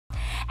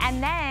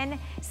And then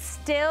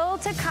still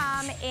to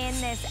come in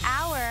this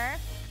hour,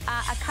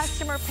 a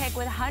customer pick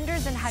with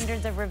hundreds and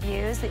hundreds of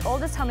reviews. The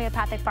oldest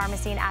homeopathic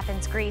pharmacy in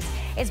Athens, Greece,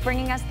 is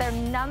bringing us their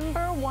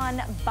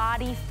 #1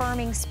 body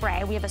firming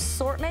spray. We have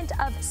assortment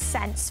of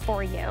scents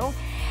for you.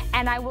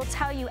 And I will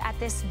tell you, at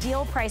this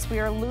deal price, we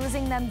are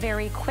losing them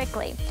very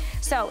quickly.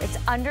 So it's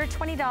under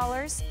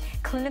 $20,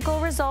 clinical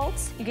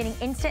results, you're getting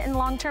instant and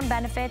long-term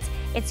benefits.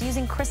 It's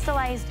using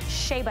crystallized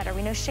shea butter.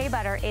 We know shea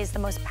butter is the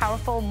most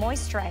powerful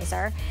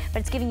moisturizer, but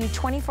it's giving you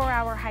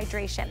 24-hour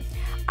hydration.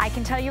 I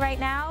can tell you right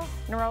now,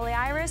 Neroli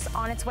Iris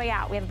on its way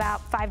out. We have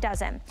about 5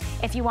 dozen.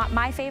 If you want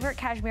my favorite,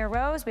 Cashmere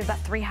Rose, we have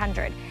about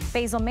 300.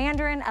 Basil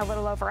Mandarin, a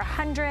little over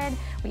 100.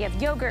 We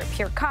have yogurt,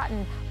 pure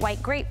cotton,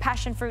 white grape,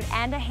 passion fruit,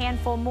 and a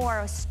handful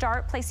more.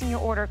 Start placing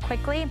your order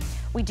quickly.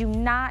 We do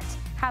not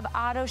have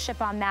auto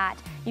ship on that.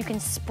 You can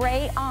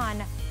spray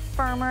on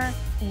firmer,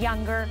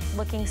 younger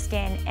looking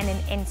skin in an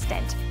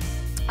instant.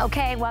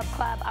 Okay, Web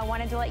Club, I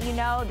wanted to let you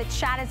know the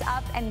chat is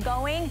up and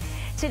going.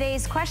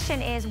 Today's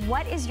question is,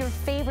 what is your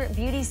favorite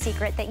beauty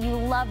secret that you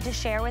love to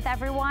share with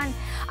everyone?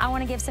 I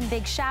want to give some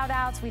big shout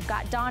outs. We've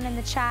got Dawn in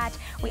the chat.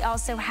 We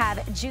also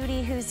have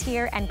Judy who's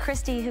here and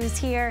Christy who's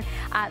here.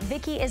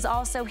 Vicky is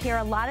also here.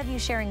 A lot of you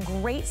sharing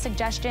great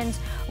suggestions.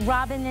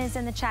 Robin is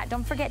in the chat.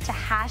 Don't forget to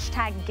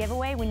hashtag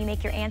giveaway when you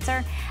make your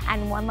answer.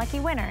 And one lucky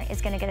winner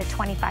is going to get a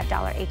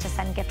 $25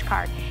 HSN gift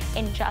card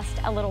in just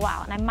a little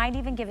while. And I might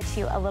even give it to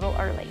you a little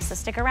early. So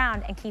stick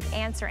around and keep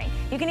answering.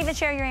 You can even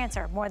share your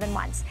answer more than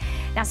once.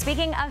 Now,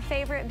 speaking of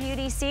favorite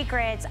beauty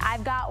secrets,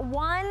 I've got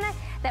one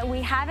that we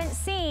haven't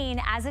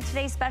seen as a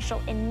Today Special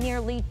in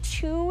nearly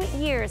 2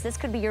 years. This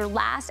could be your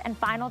last and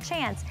final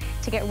chance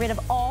to get rid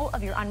of all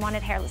of your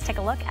unwanted hair. Let's take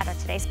a look at our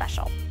Today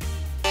Special.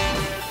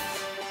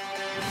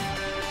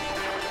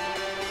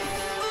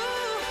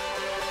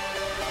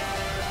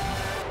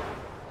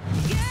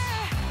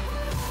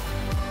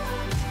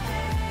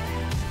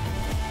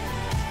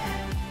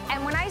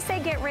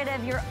 Get rid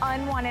of your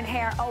unwanted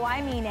hair. Oh,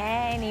 I mean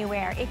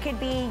anywhere. It could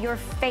be your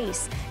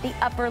face, the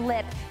upper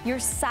lip, your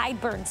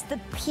sideburns, the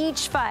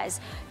peach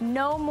fuzz.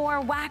 No more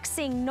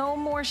waxing, no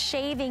more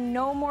shaving,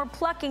 no more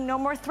plucking, no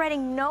more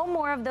threading, no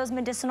more of those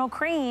medicinal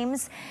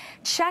creams.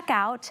 Check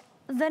out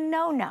the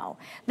No-No.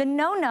 The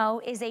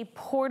No-No is a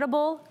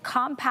portable,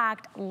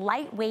 compact,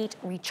 lightweight,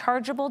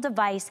 rechargeable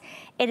device.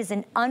 It is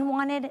an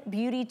unwanted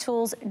beauty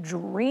tool's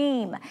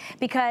dream,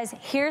 because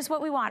here's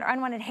what we want. Our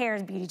unwanted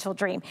hair's beauty tool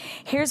dream.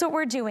 Here's what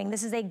we're doing.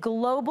 This is a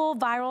global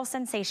viral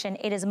sensation.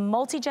 It is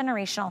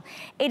multi-generational.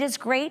 It is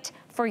great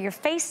for your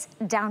face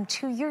down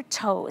to your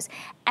toes.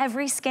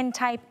 Every skin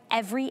type,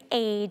 every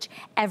age,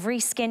 every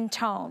skin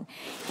tone.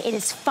 It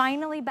is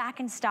finally back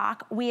in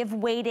stock. We have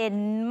waited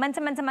months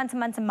and months and months and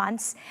months and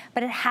months,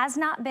 but it has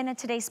not been a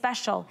Today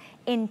Special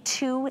in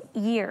 2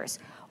 years.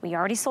 We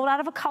already sold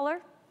out of a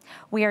color.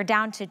 We are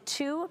down to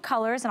 2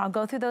 colors, and I'll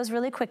go through those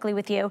really quickly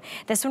with you.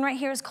 This one right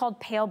here is called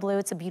Pale Blue.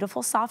 It's a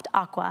beautiful soft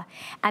aqua.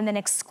 And then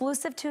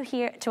exclusive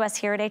to us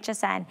here at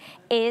HSN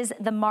is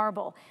the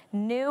Marble.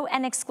 New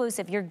and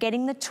exclusive. You're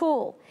getting the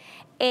tool.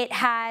 It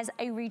has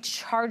a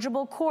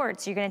rechargeable cord,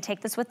 so you're gonna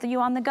take this with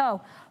you on the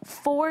go.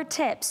 4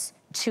 tips,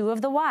 2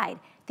 of the wide.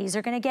 These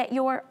are gonna get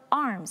your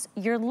arms,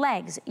 your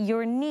legs,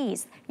 your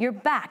knees, your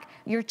back,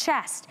 your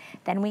chest.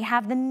 Then we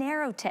have the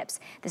narrow tips.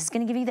 This is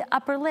gonna give you the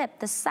upper lip,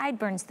 the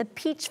sideburns, the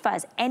peach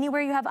fuzz,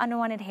 anywhere you have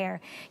unwanted hair.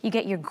 You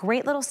get your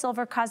great little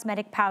silver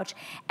cosmetic pouch,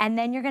 and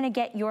then you're gonna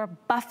get your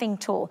buffing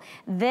tool.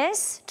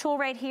 This tool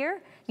right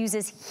here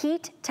uses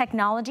heat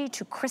technology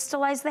to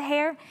crystallize the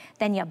hair,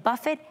 then you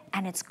buff it,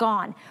 and it's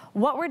gone.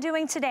 What we're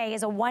doing today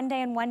is a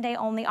 1-day and 1-day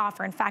only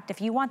offer. In fact, if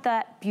you want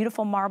that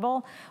beautiful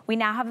marble, we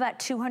now have about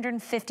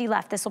 250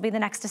 left. This will be the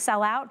next to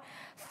sell out.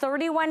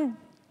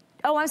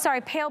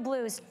 Pale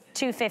Blues,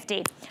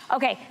 250.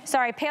 Okay,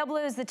 sorry, Pale Blue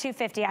is the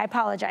 250, I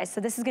apologize.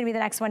 So this is gonna be the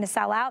next one to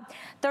sell out.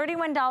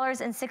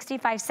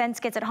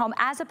 $31.65 gets it home,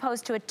 as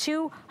opposed to a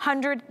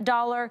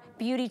 $200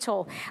 beauty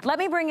tool. Let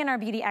me bring in our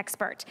beauty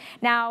expert.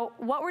 Now,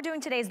 what we're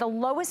doing today is the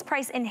lowest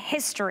price in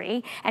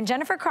history, and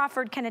Jennifer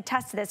Crawford can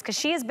attest to this, because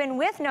she has been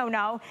with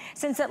No-No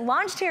since it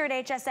launched here at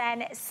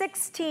HSN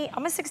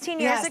almost 16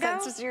 years ago.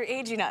 Yes, you're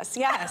aging us.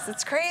 Yes,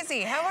 it's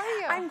crazy. How are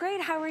you? I'm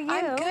great, how are you?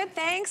 I'm good,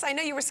 thanks. I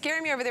know you were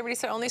scaring me over there when you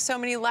said only so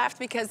many left,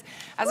 because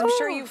as I'm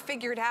sure you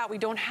figured out, we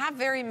don't have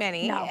very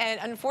many,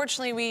 and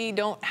unfortunately we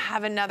don't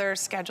have another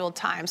scheduled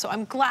time. So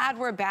I'm glad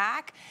we're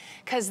back,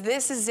 because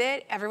this is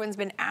it. Everyone's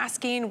been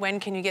asking, when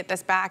can you get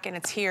this back? And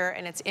it's here,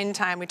 and it's in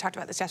time. We talked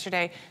about this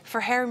yesterday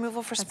for hair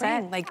removal for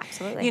spring. Like,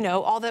 absolutely. You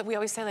know, all that we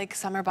always say, like,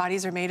 summer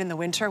bodies are made in the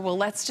winter. Well,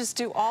 let's just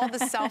do all the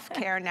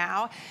self-care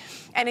now.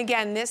 And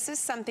again, this is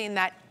something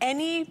that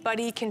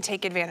anybody can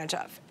take advantage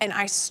of. And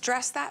I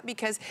stress that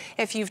because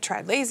if you've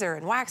tried laser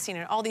and waxing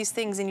and all these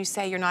things and you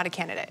say you're not a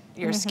candidate,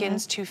 your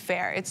skin's too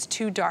fair, it's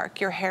too dark,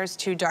 your hair's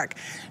too dark,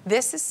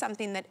 this is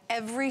something that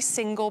every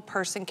single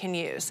person can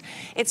use.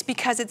 It's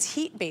because it's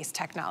heat-based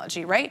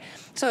technology, right?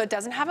 So it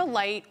doesn't have a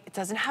light, it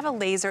doesn't have a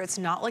laser, it's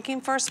not looking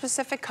for a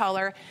specific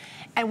color.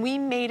 And we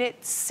made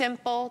it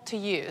simple to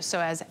use. So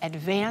as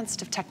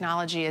advanced of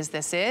technology as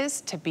this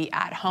is to be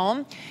at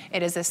home,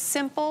 it is a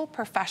simple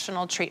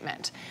professional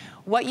treatment.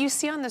 What you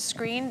see on the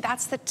screen,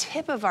 that's the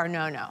tip of our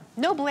no-no.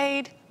 No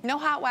blade, no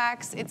hot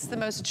wax. It's the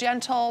most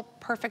gentle,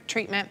 perfect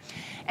treatment.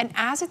 And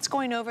as it's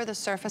going over the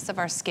surface of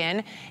our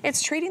skin,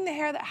 it's treating the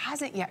hair that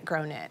hasn't yet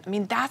grown in. I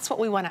mean, that's what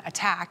we want to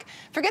attack.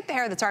 Forget the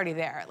hair that's already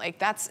there. Like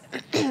that's,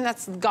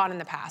 that's gone in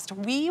the past.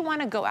 We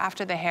want to go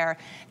after the hair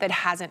that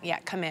hasn't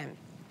yet come in.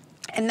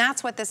 And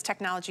that's what this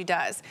technology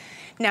does.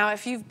 Now,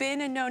 if you've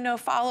been a no-no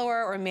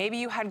follower, or maybe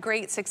you had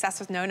great success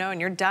with no-no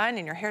and you're done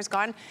and your hair's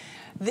gone,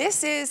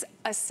 this is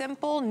a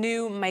simple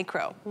new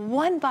micro.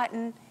 One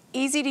button,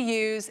 easy to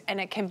use, and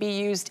it can be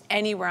used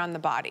anywhere on the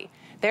body.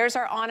 There's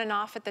our on and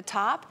off at the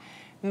top.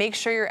 Make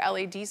sure your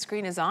LED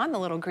screen is on, the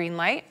little green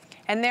light.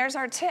 And there's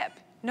our tip.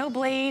 No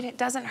blade, it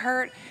doesn't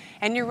hurt,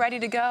 and you're ready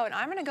to go. And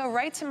I'm gonna go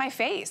right to my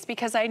face,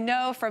 because I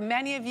know for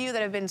many of you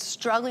that have been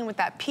struggling with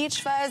that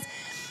peach fuzz,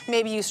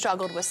 maybe you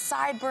struggled with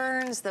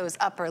sideburns, those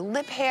upper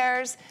lip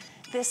hairs,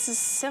 this is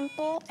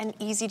simple and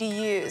easy to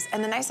use.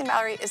 And the nice thing,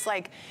 Valerie, is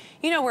like,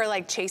 you know, we're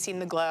like chasing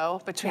the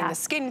glow between the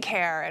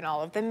skincare and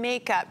all of the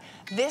makeup.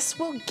 This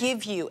will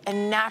give you a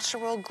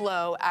natural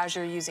glow as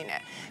you're using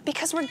it,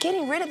 because we're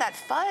getting rid of that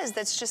fuzz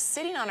that's just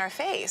sitting on our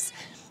face.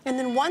 And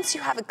then once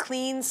you have a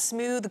clean,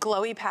 smooth,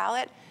 glowy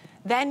palette,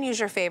 then use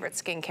your favorite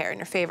skincare and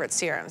your favorite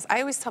serums. I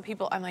always tell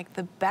people, I'm like,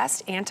 the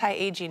best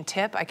anti-aging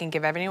tip I can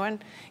give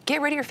everyone,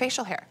 get rid of your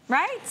facial hair.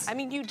 Right. I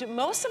mean,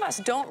 most of us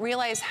don't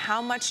realize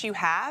how much you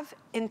have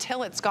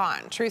until it's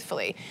gone,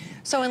 truthfully.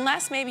 So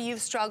unless maybe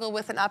you've struggled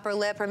with an upper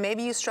lip, or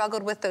maybe you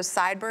struggled with those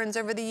sideburns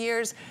over the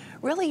years,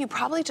 really you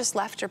probably just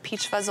left your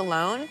peach fuzz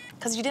alone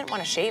because you didn't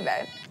want to shave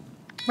it.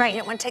 Right. You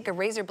didn't want to take a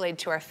razor blade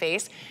to our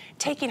face.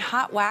 Taking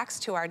hot wax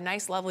to our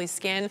nice, lovely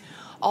skin,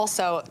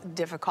 also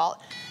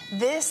difficult.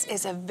 This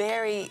is a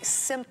very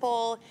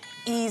simple,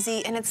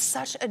 easy, and it's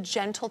such a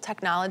gentle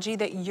technology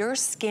that your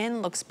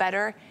skin looks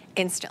better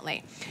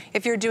instantly.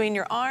 If you're doing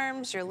your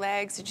arms, your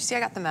legs, did you see I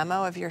got the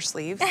memo of your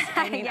sleeves?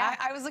 I mean,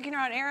 I was looking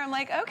around air, I'm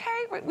like,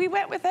 okay, we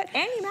went with it.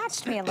 And you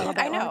matched me a little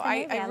bit. I know,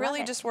 I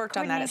really just worked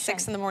on that at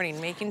 6 in the morning,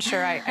 making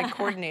sure I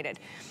coordinated.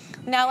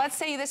 Now let's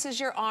say this is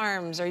your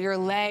arms or your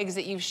legs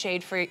that you've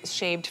shaved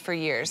for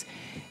years.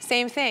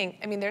 Same thing.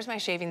 I mean, there's my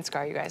shaving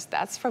scar, you guys.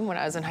 That's from when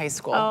I was in high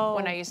school,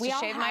 when I used to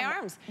shave my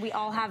arms. We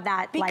all have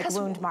that like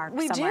wound mark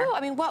somewhere. Do.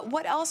 I mean,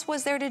 what else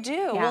was there to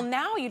do? Well,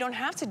 now you don't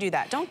have to do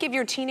that. Don't give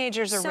your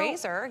teenagers a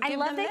razor. I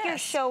love that you're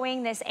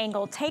showing this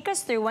angle. Take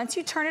us through, once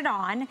you turn it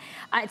on,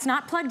 it's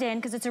not plugged in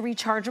because it's a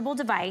rechargeable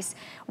device.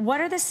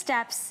 What are the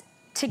steps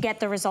to get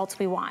the results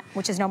we want,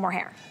 which is no more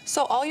hair?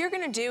 So all you're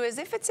gonna do is,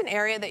 if it's an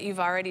area that you've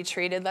already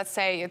treated, let's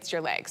say it's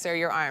your legs or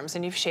your arms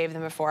and you've shaved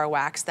them before or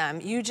waxed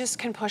them, you just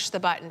can push the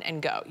button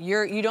and go.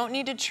 You don't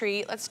need to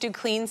treat. Let's do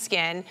clean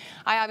skin.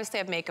 I obviously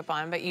have makeup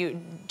on, but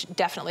you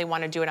definitely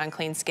wanna do it on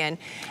clean skin.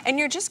 And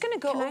you're just gonna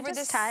go over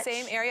the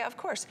same area, of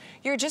course.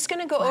 You're just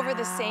gonna go over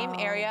the same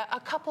area a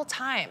couple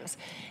times.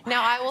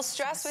 Now I will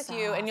stress with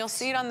you, and you'll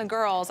see it on the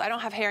girls, I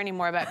don't have hair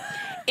anymore, but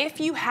if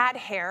you had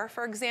hair,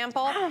 for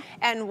example,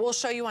 and we'll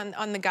show you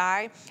on the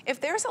guy, if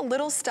there's a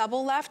little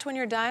stubble left when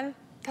you're done,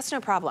 that's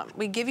no problem.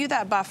 We give you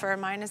that buffer,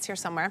 mine is here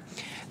somewhere.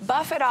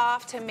 Buff it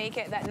off to make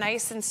it that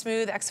nice and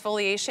smooth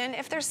exfoliation.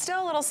 If there's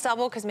still a little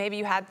stubble, because maybe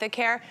you had thick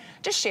hair,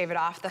 just shave it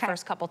off the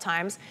first couple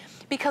times.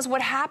 Because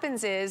what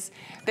happens is,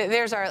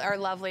 there's our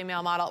lovely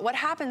male model, what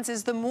happens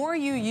is the more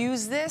you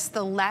use this,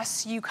 the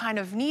less you kind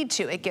of need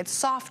to. It gets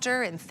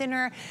softer and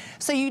thinner,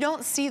 so you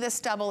don't see the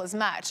stubble as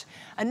much.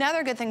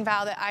 Another good thing,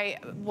 Val, that I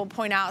will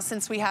point out,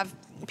 since we have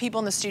people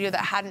in the studio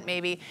that hadn't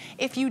maybe,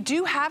 if you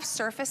do have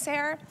surface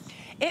hair,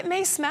 it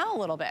may smell a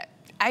little bit.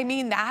 I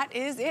mean, that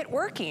is it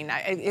working.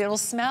 It'll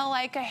smell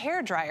like a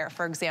hairdryer,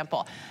 for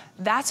example.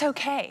 That's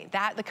okay.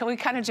 We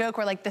kind of joke,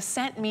 we're like, the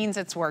scent means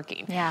it's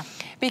working. Yeah.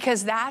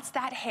 Because that's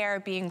that hair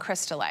being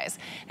crystallized.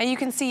 And you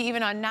can see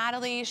even on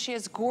Natalie, she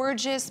has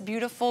gorgeous,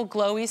 beautiful,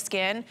 glowy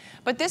skin.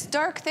 But this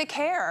dark, thick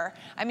hair,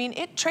 I mean,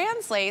 it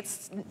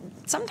translates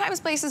sometimes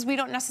places we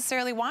don't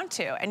necessarily want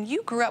to. And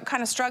you grew up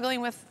kind of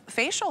struggling with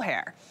facial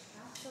hair.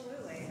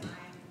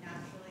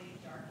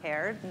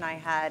 Haired, and I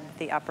had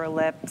the upper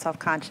lip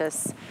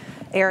self-conscious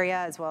area,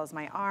 as well as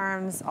my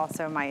arms,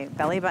 also my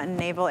belly button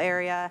navel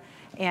area.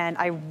 And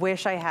I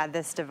wish I had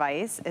this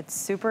device. It's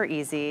super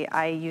easy.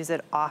 I use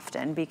it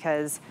often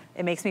because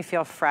it makes me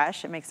feel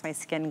fresh. It makes my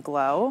skin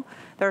glow.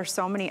 There are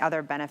so many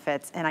other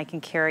benefits, and I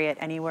can carry it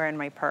anywhere in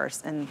my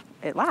purse, and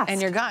it lasts.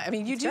 And you're gone. I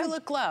mean, you do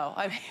look glow.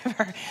 I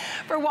mean,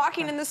 for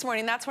walking in this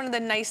morning, that's one of the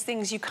nice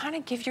things. You kind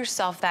of give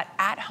yourself that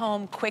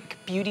at-home quick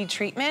beauty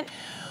treatment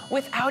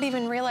without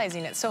even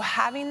realizing it. So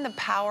having the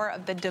power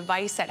of the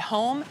device at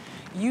home,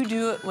 you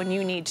do it when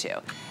you need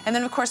to. And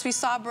then of course we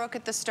saw Brooke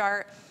at the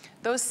start,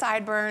 those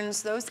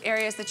sideburns, those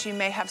areas that you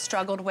may have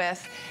struggled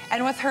with.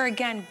 And with her,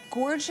 again,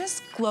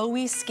 gorgeous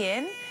glowy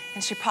skin,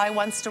 and she probably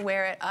wants to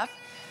wear it up.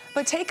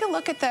 But take a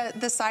look at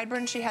the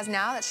sideburn she has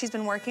now that she's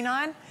been working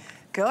on.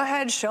 Go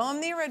ahead, show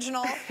them the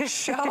original,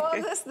 show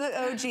them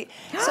the OG.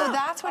 So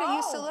that's what it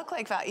used to look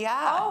like, Val.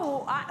 Yeah.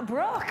 Oh,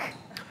 Brooke.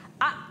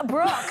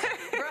 Brooke,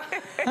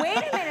 wait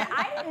a minute,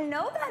 I didn't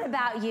know that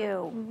about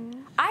you.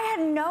 I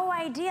had no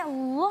idea.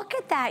 Look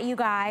at that, you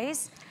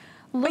guys.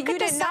 But you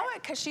didn't know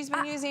it because she's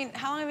been using,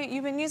 how long have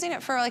you been using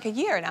it for like a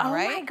year now,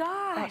 right? Oh my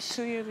gosh.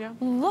 2 years ago.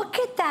 Look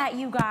at that,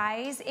 you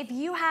guys. If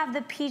you have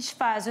the peach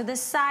fuzz or the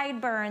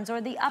sideburns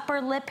or the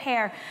upper lip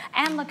hair,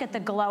 and look at the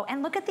glow,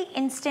 and look at the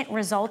instant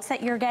results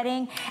that you're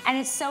getting, and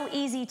it's so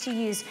easy to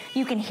use.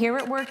 You can hear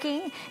it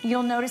working.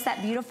 You'll notice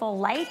that beautiful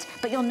light,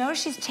 but you'll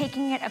notice she's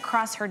taking it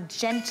across her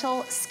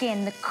gentle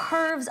skin, the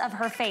curves of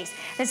her face.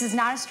 This is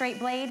not a straight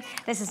blade.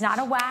 This is not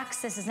a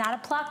wax. This is not a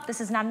pluck. This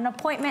is not an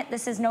appointment.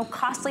 This is no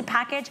costly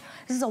package.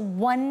 This is a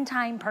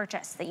one-time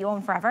purchase that you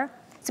own forever.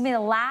 It's gonna be the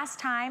last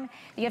time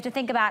you have to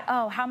think about,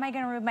 oh, how am I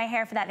gonna remove my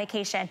hair for that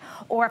vacation?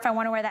 Or if I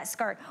wanna wear that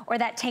skirt or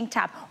that tank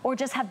top or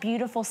just have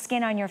beautiful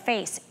skin on your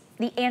face.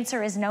 The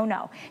answer is no,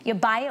 no. You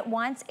buy it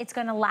once, it's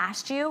gonna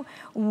last you.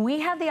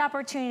 We have the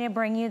opportunity to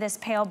bring you this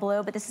pale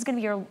blue, but this is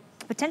gonna be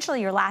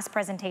potentially your last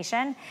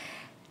presentation.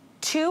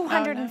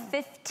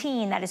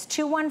 $215, that is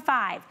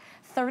 215.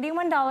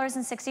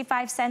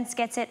 $31.65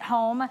 gets it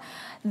home.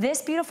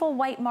 This beautiful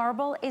white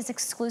marble is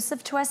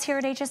exclusive to us here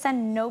at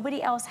HSN.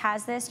 Nobody else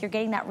has this. You're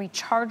getting that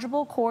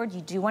rechargeable cord.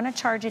 You do want to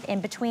charge it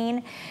in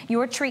between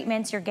your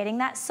treatments. You're getting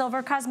that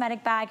silver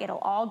cosmetic bag. It'll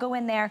all go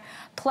in there,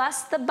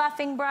 plus the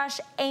buffing brush,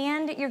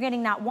 and you're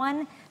getting not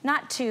one,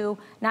 not two,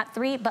 not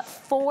three, but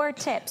 4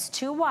 tips.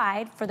 2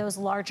 wide for those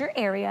larger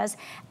areas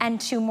and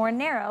 2 more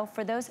narrow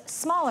for those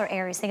smaller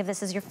areas. Think of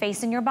this as your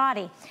face and your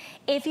body.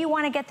 If you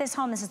want to get this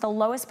home, this is the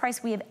lowest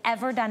price we have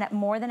ever done at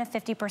more than a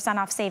 50%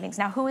 off savings.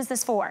 Now, who is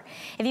this for?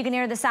 If you can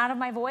hear the sound of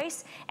my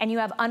voice and you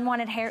have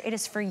unwanted hair, it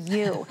is for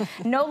you.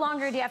 No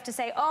longer do you have to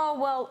say, oh,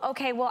 well,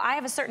 okay, well, I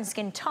have a certain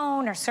skin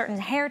tone or certain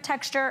hair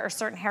texture or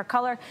certain hair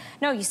color.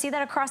 No, you see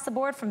that across the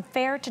board from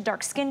fair to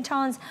dark skin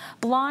tones,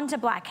 blonde to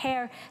black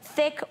hair,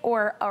 thick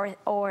or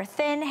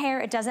thin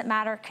hair, it doesn't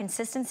matter.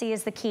 Consistency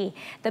is the key.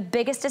 The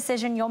biggest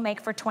decision you'll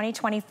make for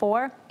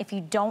 2024, if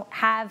you don't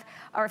have,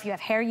 or if you have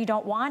hair you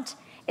don't want,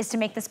 is to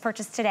make this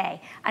purchase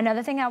today.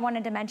 Another thing I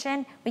wanted to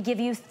mention, we give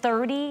you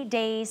 30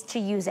 days to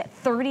use it,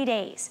 30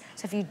 days.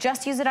 So if you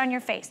just use it on your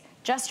face,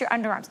 just your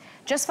underarms,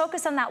 just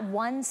focus on that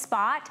one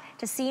spot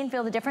to see and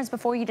feel the difference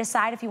before you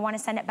decide if you want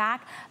to send it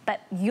back.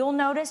 But you'll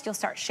notice, you'll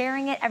start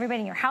sharing it,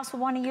 everybody in your house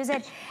will want to use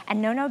it,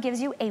 and NoNo gives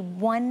you a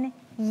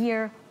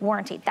 1-year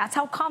warranty. That's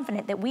how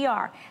confident that we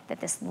are that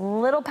this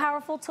little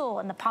powerful tool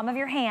in the palm of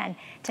your hand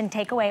can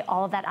take away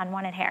all of that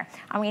unwanted hair.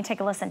 I'm going to take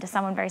a listen to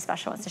someone very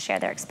special who wants to share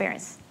their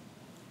experience.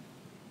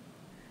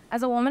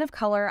 As a woman of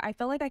color, I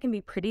feel like I can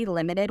be pretty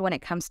limited when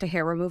it comes to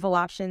hair removal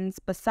options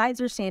besides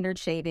your standard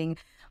shaving,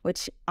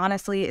 which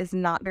honestly is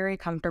not very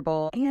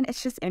comfortable and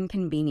it's just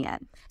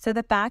inconvenient. So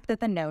the fact that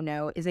the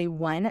NoNo is a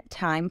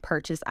one-time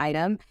purchase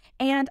item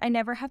and I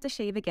never have to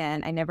shave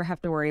again, I never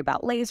have to worry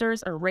about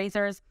lasers or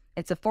razors,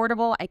 it's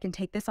affordable, I can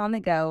take this on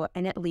the go,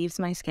 and it leaves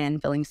my skin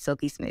feeling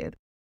silky smooth.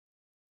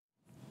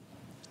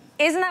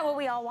 Isn't that what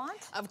we all want?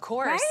 Of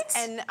course. Right?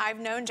 And I've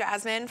known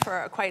Jasmine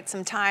for quite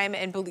some time,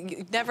 and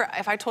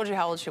if I told you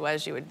how old she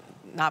was, you would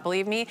not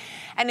believe me.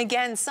 And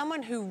again,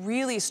 someone who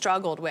really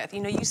struggled with,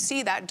 you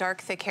see that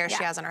dark, thick hair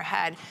she has on her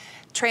head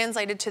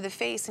translated to the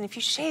face. And if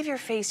you shave your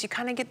face, you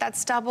kind of get that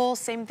stubble.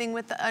 Same thing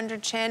with the under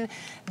chin.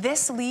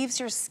 This leaves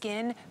your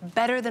skin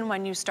better than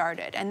when you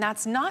started. And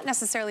that's not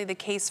necessarily the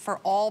case for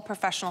all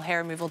professional hair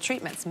removal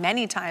treatments.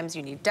 Many times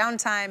you need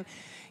downtime.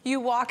 You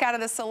walk out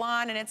of the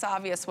salon and it's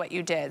obvious what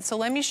you did. So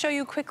let me show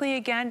you quickly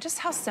again just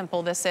how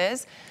simple this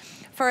is.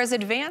 For as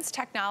advanced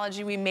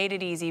technology, we made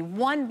it easy.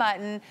 One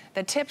button,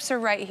 the tips are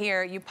right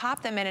here. You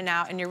pop them in and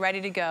out and you're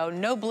ready to go.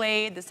 No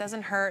blade, this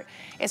doesn't hurt.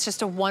 It's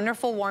just a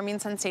wonderful warming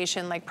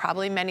sensation like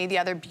probably many of the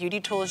other beauty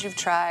tools you've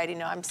tried.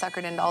 I'm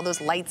suckered into all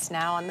those lights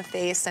now on the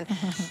face and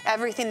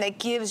everything that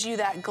gives you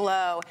that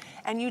glow.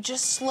 And you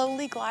just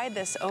slowly glide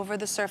this over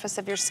the surface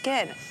of your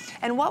skin.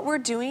 And what we're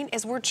doing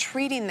is we're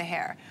treating the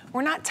hair.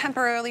 We're not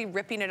temporarily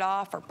ripping it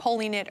off or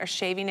pulling it or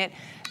shaving it.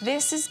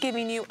 This is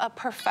giving you a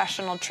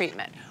professional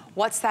treatment.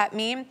 What's that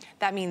mean?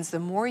 That means the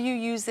more you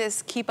use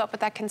this, keep up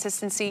with that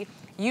consistency,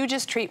 you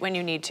just treat when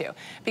you need to.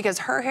 Because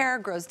her hair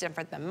grows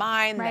different than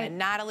mine, than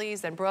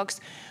Natalie's, than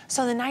Brooke's.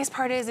 So the nice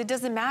part is it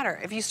doesn't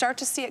matter. If you start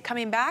to see it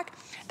coming back,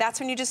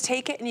 that's when you just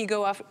take it and you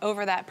go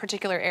over that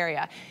particular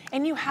area.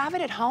 And you have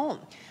it at home.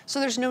 So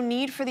there's no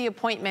need for the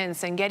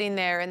appointments and getting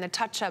there and the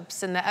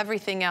touch-ups and the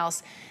everything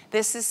else.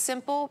 This is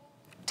simple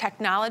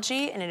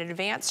technology and an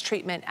advanced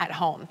treatment at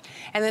home.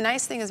 And the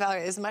nice thing is,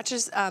 Valerie, as much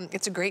as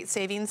it's a great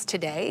savings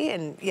today,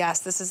 and yes,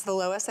 this is the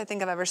lowest I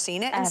think I've ever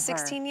seen it in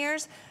 16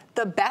 years,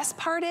 the best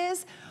part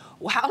is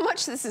how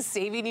much this is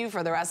saving you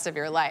for the rest of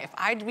your life.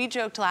 We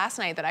joked last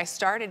night that I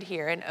started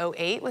here in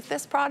 08 with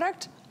this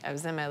product. I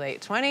was in my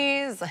late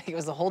 20s, like it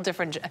was a whole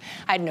different,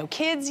 I had no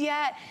kids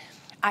yet.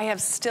 I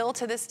have still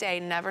to this day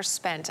never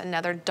spent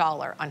another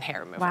 $1 on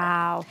hair removal.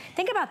 Wow.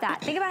 Think about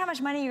that. Think about how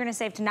much money you're gonna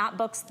save to not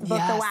book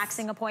the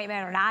waxing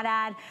appointment, or not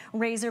add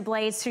razor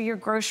blades to your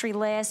grocery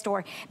list,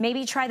 or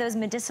maybe try those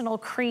medicinal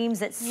creams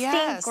that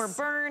stink or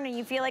burn and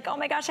you feel like, oh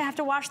my gosh, I have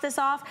to wash this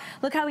off.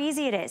 Look how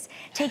easy it is.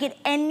 Take it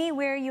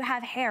anywhere you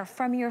have hair,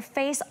 from your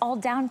face all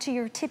down to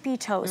your tippy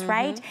toes,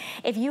 right?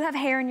 If you have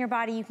hair in your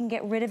body, you can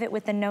get rid of it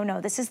with the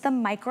No-No. This is the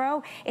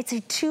Micro. It's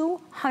a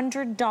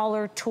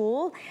 $200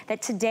 tool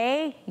that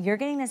today you're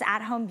getting this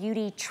at-home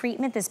beauty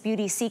treatment, this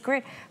beauty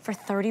secret, for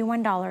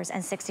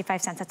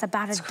 $31.65. That's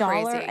about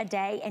 $1 a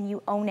day, and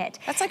you own it.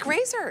 That's like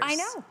razors. I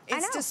know.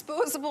 It's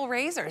disposable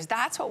razors.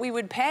 That's what we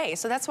would pay.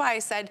 So that's why I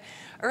said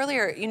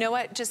earlier, you know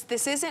what, just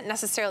this isn't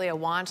necessarily a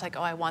want, like,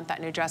 oh, I want that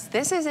new dress.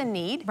 This is a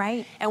need.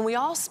 Right. And we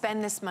all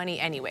spend this money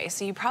anyway.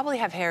 So you probably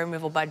have hair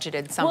removal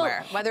budgeted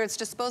somewhere, whether it's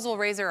disposable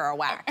razor or a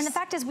wax. And the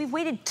fact is, we've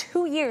waited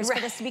 2 years for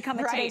this to become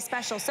a Today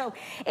Special. So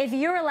if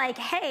you're like,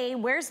 hey,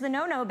 where's the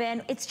No-No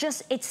bin? It's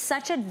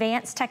such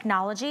advanced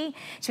technology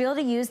to be able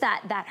to use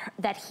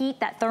that heat,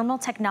 that thermal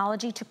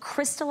technology to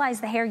crystallize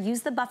the hair.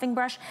 Use the buffing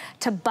brush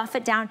to buff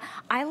it down.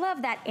 I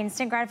love that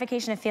instant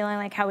gratification of feeling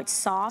like how it's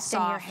soft.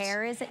 And your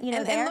hair is, you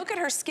know, and look at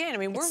her skin. I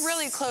mean, we're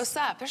really close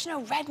up. There's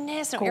no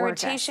redness, no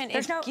irritation.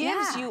 It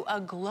gives you a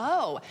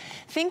glow.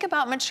 Think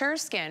about mature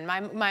skin.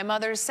 My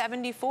mother's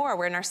 74.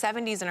 We're in our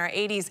 70s and our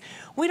 80s.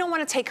 We don't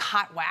want to take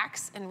hot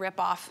wax and rip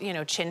off, you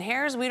know, chin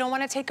hairs. We don't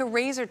want to take a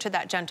razor to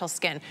that gentle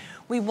skin.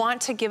 We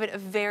want to give it a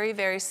very,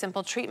 very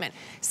simple treatment.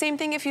 Same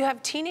thing if you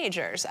have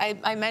teenagers.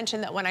 I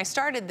mentioned that when I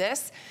started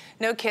this,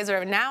 no kids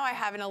are, now I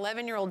have an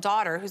 11-year-old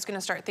daughter who's going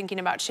to start thinking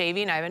about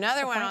shaving. I have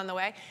another one on the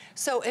way.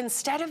 So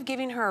instead of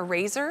giving her a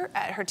razor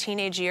at her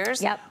teenage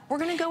years, we're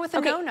going to go with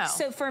a No-No.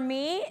 So for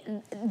me,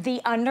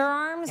 the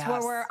underarms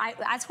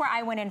that's where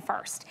I went in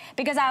first,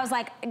 because I was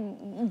like,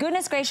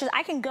 goodness gracious,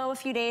 I can go a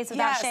few days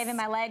without shaving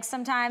my legs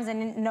sometimes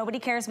and nobody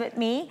cares but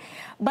me.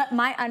 But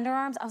my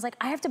underarms, I was like,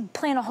 I have to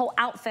plan a whole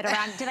outfit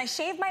around, did I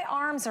shave my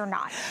arms or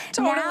not?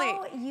 Totally.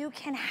 Now you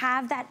can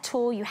have that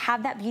tool, you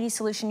have that beauty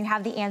solution, you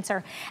have the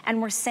answer,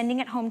 and we're sending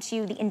it home to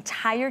you, the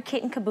entire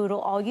kit and caboodle.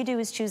 All you do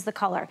is choose the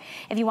color.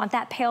 If you want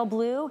that pale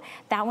blue,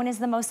 that one is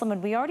the most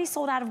limited. We already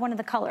sold out of one of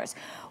the colors.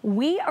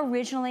 We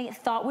originally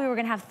thought we were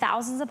gonna have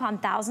thousands upon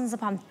thousands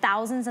upon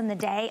thousands in the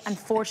day.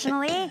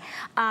 Unfortunately,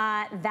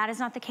 that is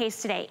not the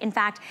case today. In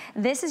fact,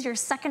 this is your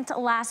second to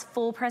last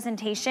full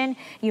presentation.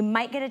 You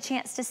might get a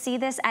chance to see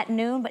this at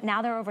noon, but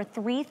now there are over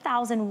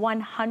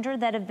 3,100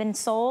 that have been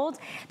sold.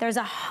 There's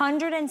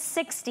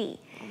 160.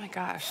 Oh my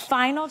gosh.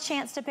 Final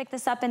chance to pick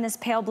this up in this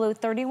pale blue,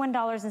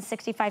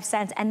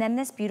 $31.65. And then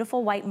this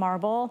beautiful white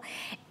marble.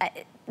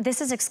 This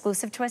is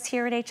exclusive to us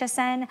here at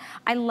HSN.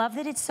 I love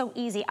that it's so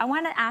easy. I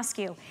want to ask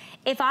you,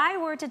 if I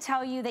were to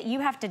tell you that you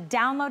have to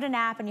download an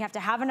app and you have to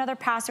have another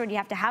password, you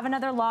have to have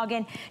another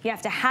login, you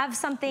have to have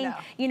something,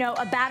 you know,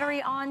 a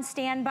battery on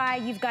standby,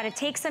 you've got to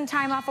take some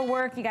time off of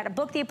work, you got to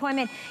book the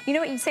appointment. You know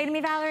what you'd say to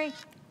me, Valerie?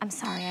 I'm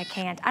sorry, I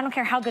can't. I don't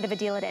care how good of a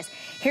deal it is.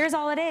 Here's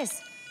all it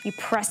is. You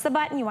press the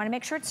button, you want to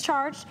make sure it's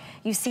charged,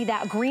 you see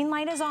that green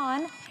light is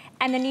on,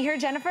 and then you hear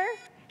Jennifer,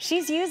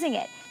 she's using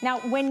it. Now,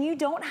 when you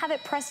don't have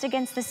it pressed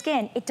against the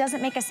skin, it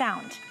doesn't make a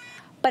sound.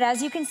 But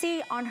as you can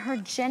see on her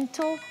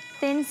gentle,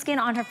 thin skin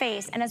on her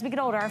face, and as we get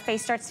older, our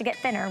face starts to get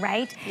thinner,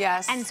 right?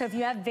 Yes. And so if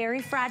you have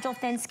very fragile,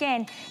 thin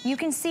skin, you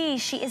can see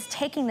she is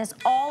taking this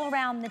all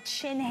around the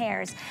chin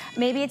hairs.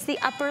 Maybe it's the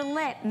upper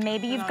lip.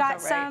 Maybe you've got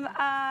some,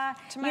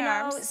 you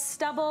know,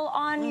 stubble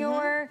on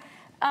your,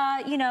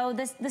 you know,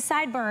 the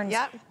sideburns.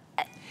 Yep.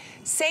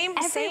 Same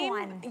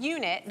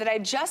unit that I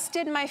just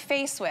did my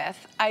face with,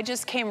 I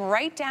just came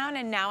right down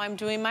and now I'm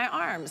doing my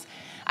arms.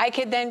 I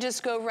could then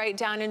just go right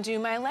down and do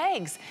my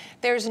legs.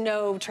 There's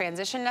no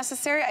transition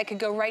necessary. I could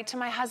go right to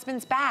my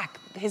husband's back,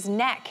 his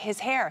neck, his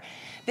hair.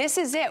 This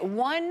is it.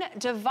 One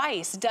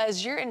device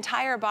does your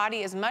entire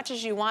body as much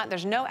as you want.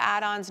 There's no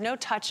add-ons, no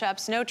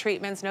touch-ups, no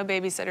treatments, no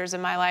babysitters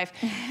in my life.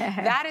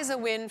 That is a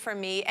win for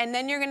me. And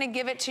then you're gonna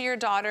give it to your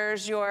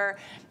daughters, your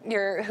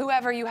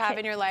whoever you have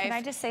in your life. Can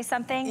I just say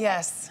something?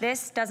 Yes.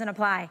 This doesn't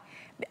apply.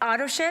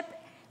 Auto ship,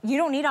 you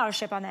don't need auto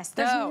ship on this.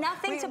 There's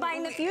nothing to buy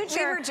in the future.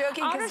 We were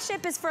joking. Auto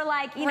ship is for,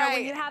 like, you know,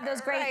 when you have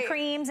those great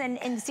creams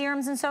and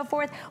serums and so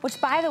forth, which,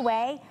 by the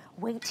way,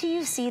 wait till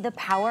you see the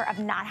power of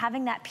not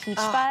having that peach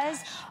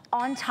fuzz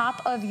on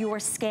top of your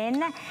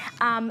skin.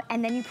 And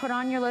then you put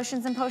on your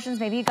lotions and potions.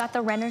 Maybe you got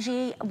the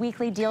Renergy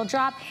weekly deal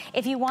drop.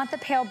 If you want the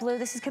pale blue,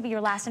 this could be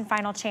your last and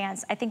final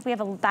chance. I think we have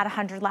about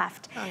 100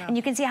 left. And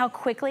you can see how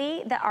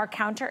quickly that our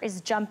counter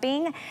is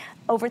jumping.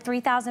 Over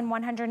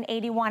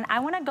 3,181. I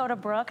want to go to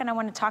Brooke and I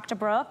want to talk to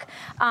Brooke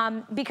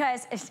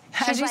because she's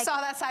you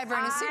saw that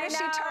sideburn, as soon as she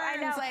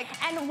turns, like,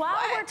 and while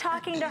we're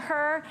talking to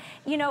her,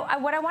 you know,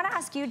 what I want to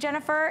ask you,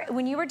 Jennifer,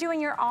 when you were doing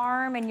doing your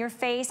arm and your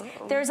face,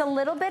 there's a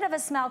little bit of a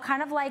smell,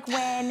 kind of like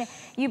when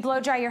you blow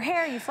dry your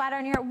hair, you flat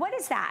iron your hair. What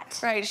is that?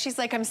 Right, she's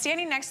like, I'm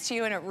standing next to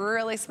you and it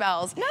really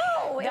smells.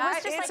 No, it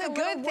was just it's like a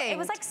good thing. It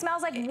was like,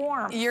 smells like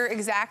warm. You're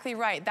exactly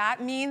right.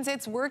 That means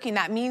it's working.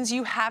 That means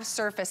you have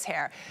surface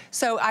hair.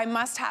 So I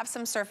must have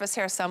some surface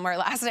hair somewhere.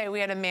 Last night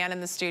we had a man in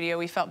the studio.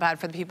 We felt bad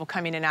for the people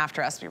coming in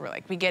after us. We were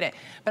like, we get it.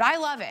 But I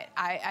love it.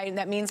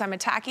 That means I'm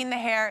attacking the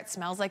hair. It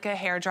smells like a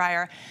hair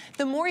dryer.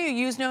 The more you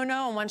use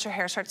no-no, and once your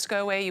hair starts to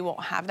go away, you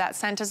won't have that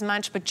scent as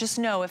much, but just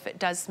know if it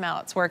does smell,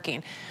 it's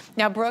working.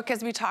 Now, Brooke,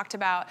 as we talked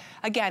about,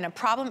 again, a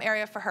problem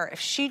area for her. If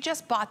she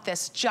just bought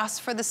this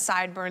just for the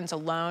sideburns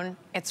alone,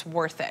 it's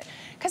worth it.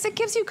 Because it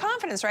gives you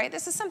confidence, right?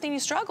 This is something you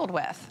struggled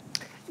with.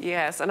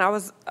 Yes, and I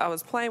was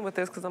playing with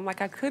this because I'm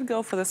like, I could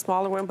go for the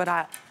smaller one, but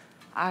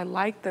I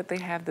like that they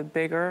have the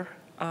bigger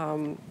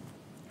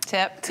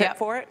tip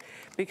for it,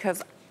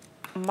 because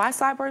my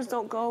sideburns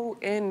don't go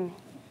in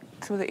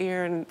to the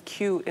ear and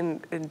cute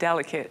and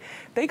delicate.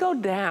 They go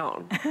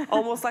down,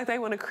 almost like they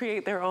want to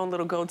create their own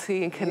little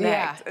goatee and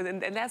connect. Yeah.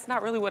 And that's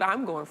not really what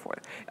I'm going for.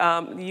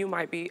 You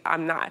might be,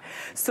 I'm not.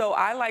 So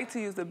I like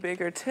to use the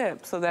bigger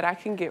tip so that I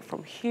can get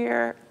from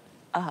here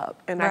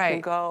up, and I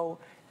can go,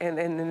 and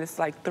then it's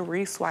like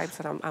 3 swipes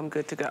and I'm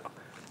good to go.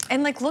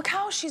 And like, look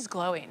how she's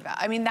glowing.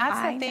 I mean, that's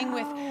the thing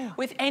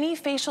with any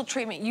facial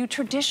treatment. You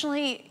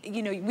traditionally,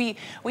 you know,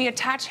 we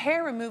attach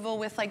hair removal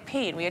with like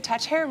pain. We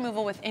attach hair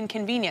removal with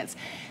inconvenience.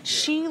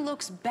 She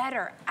looks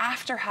better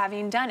after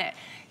having done it.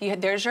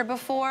 There's your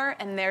before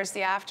and there's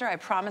the after. I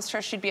promised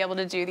her she'd be able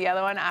to do the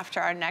other one after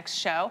our next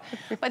show.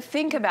 But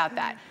think about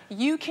that.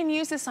 You can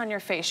use this on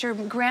your face. Your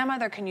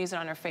grandmother can use it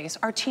on her face.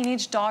 Our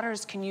teenage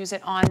daughters can use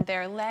it on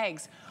their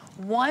legs.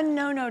 One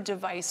no-no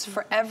device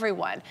for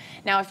everyone.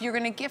 Now, if you're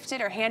gonna gift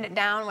it or hand it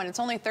down when it's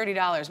only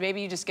 $30,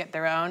 maybe you just get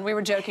their own. We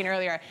were joking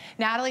earlier.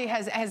 Natalie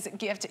has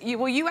gifted,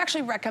 well, you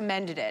actually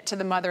recommended it to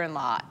the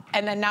mother-in-law,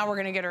 and then now we're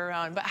gonna get her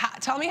own. But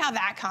tell me how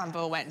that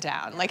combo went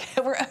down. Like,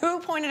 who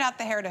pointed out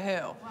the hair to who?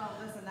 Well,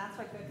 listen, that's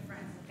what good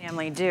friends and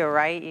family do,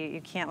 right?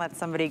 You can't let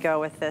somebody go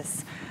with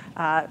this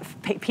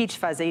peach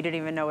fuzz that you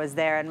didn't even know was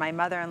there. And my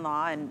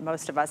mother-in-law, and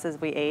most of us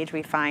as we age,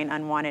 we find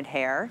unwanted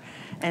hair.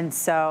 And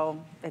so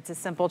it's a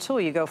simple tool.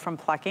 You go from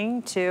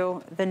plucking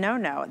to the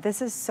no-no.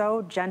 This is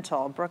so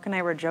gentle. Brooke and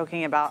I were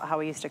joking about how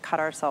we used to cut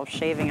ourselves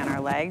shaving on our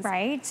legs.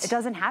 Right. It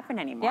doesn't happen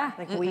anymore. Yeah.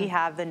 Like we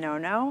have the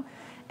no-no,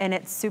 and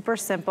it's super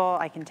simple.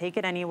 I can take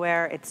it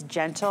anywhere. It's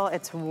gentle,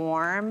 it's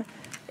warm.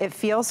 It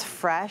feels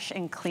fresh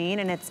and clean,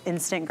 and it's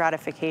instant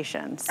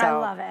gratification. So I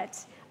love it.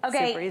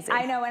 Okay, super easy.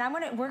 I know,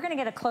 and we're gonna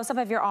get a close-up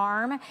of your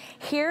arm.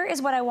 Here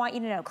is what I want you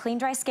to know. Clean,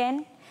 dry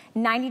skin.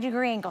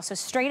 90-degree angle, so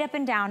straight up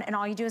and down, and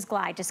all you do is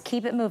glide. Just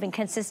keep it moving.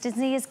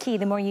 Consistency is key.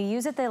 The more you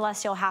use it, the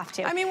less you'll have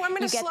to. I mean, I'm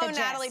going to slow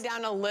Natalie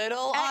down a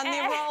little on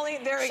the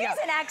rolling. There we go.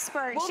 She's an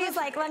expert. Well, she's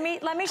like, let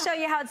me show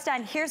you how it's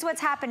done. Here's what's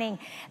happening.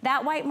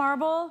 That white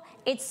marble,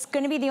 it's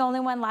going to be the only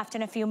one left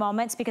in a few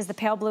moments because the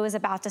pale blue is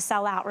about to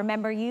sell out.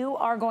 Remember, you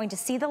are going to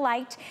see the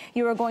light.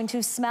 You are going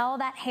to smell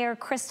that hair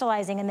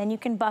crystallizing, and then you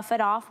can buff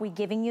it off. We're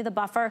giving you the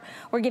buffer.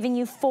 We're giving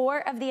you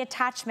 4 of the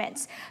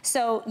attachments.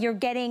 So you're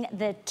getting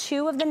the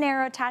 2 of the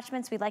narrow attachments.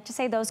 We'd like to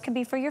say those can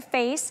be for your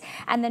face,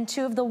 and then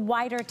 2 of the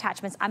wider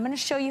attachments. I'm gonna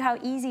show you how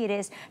easy it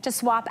is to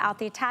swap out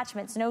the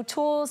attachments. No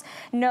tools,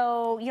 you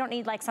don't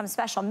need like some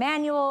special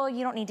manual,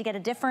 you don't need to get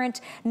a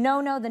different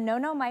no-no. The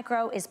no-no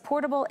micro is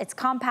portable, it's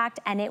compact,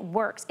 and it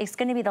works. It's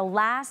gonna be the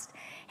last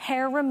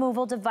hair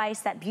removal device,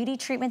 that beauty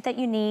treatment that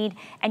you need,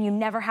 and you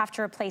never have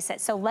to replace it.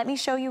 So let me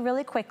show you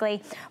really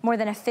quickly. More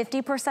than a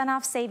 50%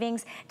 off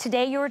savings.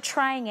 Today you're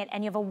trying it,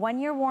 and you have a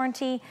 1-year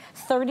warranty,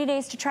 30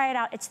 days to try it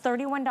out. It's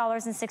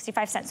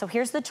 $31.65. So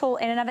here's the tool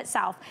in and of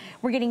itself.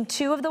 We're getting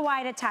 2 of the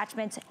wide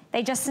attachments.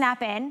 They just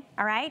snap in,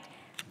 all right?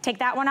 Take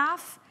that one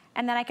off,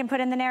 and then I can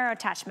put in the narrow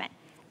attachment.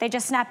 They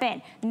just snap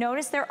in.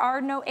 Notice there are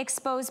no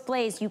exposed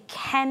blades. You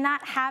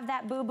cannot have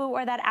that boo-boo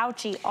or that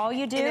ouchie. All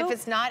you do... And if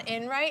it's not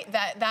in right,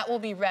 that will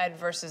be red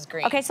versus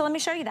green. Okay, so let me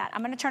show you that.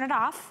 I'm gonna turn it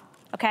off,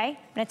 okay?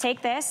 I'm gonna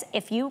take this.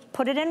 If you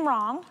put it in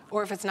wrong...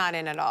 Or if it's not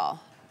in at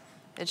all.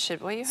 It should,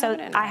 well, you have so it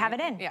in. I have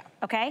it in, yeah.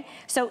 Okay?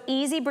 So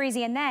easy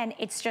breezy, and then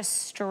it's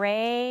just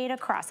straight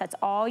across. That's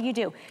all you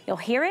do. You'll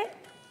hear it,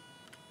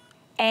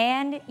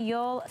 and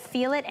you'll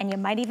feel it, and you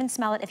might even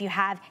smell it if you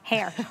have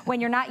hair. When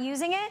you're not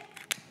using it,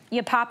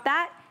 you pop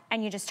that,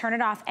 and you just turn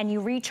it off and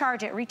you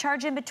recharge it.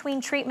 Recharge in between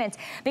treatments,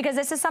 because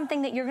this is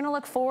something that you're gonna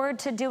look forward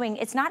to doing.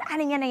 It's not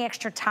adding any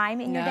extra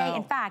time in your day.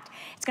 In fact,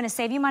 it's gonna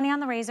save you money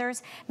on the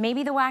razors,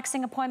 maybe the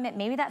waxing appointment,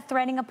 maybe that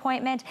threading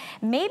appointment,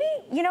 maybe,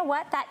 you know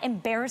what, that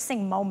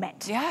embarrassing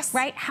moment. Yes.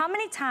 Right? How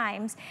many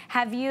times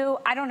have you,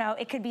 I don't know,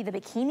 it could be the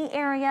bikini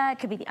area, it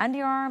could be the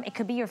underarm, it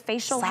could be your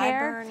facial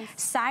hair,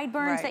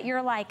 sideburns that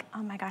you're like,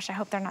 oh my gosh, I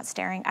hope they're not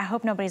staring. I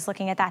hope nobody's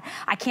looking at that.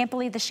 I can't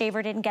believe the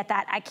shaver didn't get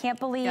that. I can't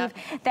believe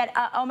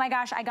that, oh my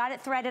gosh, I got it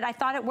threaded, I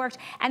thought it worked.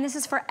 And this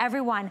is for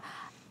everyone.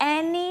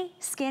 Any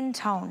skin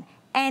tone,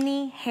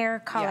 any hair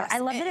color. Yes. I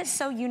love that it's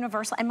so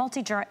universal and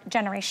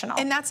multi-generational.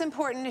 And that's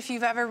important if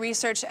you've ever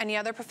researched any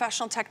other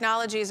professional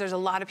technologies. There's a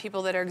lot of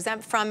people that are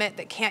exempt from it,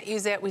 that can't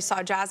use it. We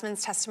saw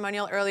Jasmine's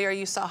testimonial earlier.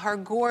 You saw her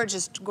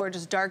gorgeous,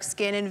 gorgeous dark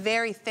skin and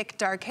very thick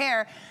dark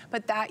hair,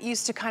 but that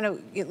used to kind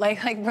of,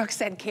 like Brooke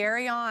said,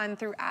 carry on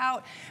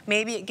throughout.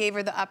 Maybe it gave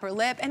her the upper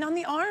lip. And on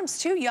the arms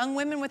too, young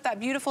women with that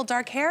beautiful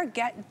dark hair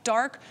get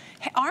dark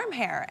arm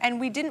hair, and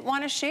we didn't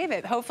want to shave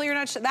it. Hopefully you're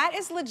not, that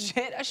is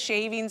legit a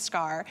shaving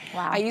scar.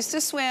 Wow. I used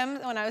to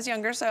swim when I was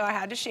younger, so I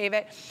had to shave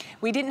it.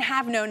 We didn't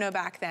have no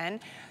back then.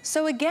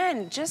 So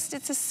again, just,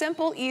 it's a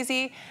simple,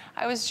 easy,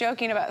 I was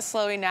joking about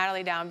slowing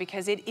Natalie down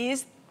because it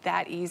is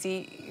that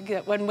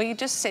easy. When we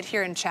just sit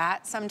here and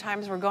chat,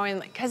 sometimes we're going,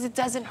 because it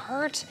doesn't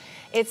hurt.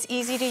 It's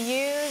easy to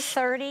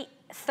use.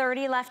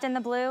 30 left in the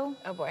blue.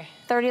 Oh boy.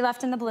 30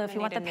 left in the blue. If you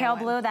want the pale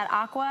blue, that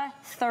aqua,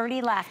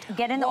 30 left.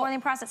 Get in the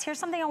oiling process. Here's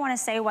something I want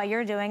to say while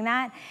you're doing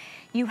that.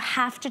 You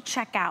have to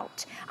check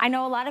out. I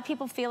know a lot of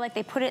people feel like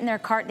they put it in their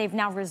cart, they've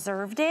now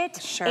reserved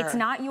it. Sure. It's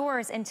not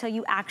yours until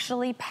you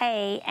actually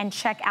pay and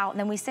check out. And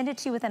then we send it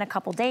to you within a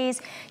couple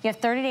days. You have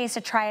 30 days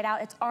to try it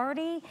out. It's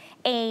already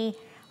a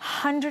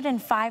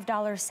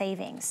 $105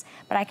 savings,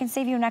 but I can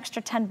save you an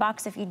extra 10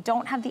 bucks if you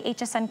don't have the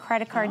HSN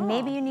credit card.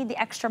 Maybe you need the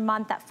extra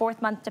month, that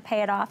 4th month to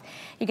pay it off.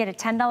 You get a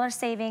 $10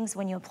 savings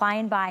when you apply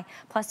and buy,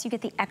 plus you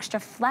get the extra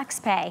flex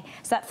pay.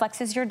 So that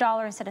flexes your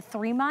dollar. Instead of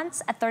 3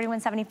 months at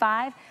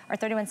 $31.75 or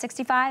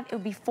 $31.65, it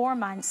would be 4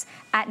 months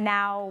at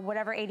now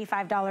whatever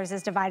 $85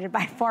 is divided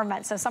by 4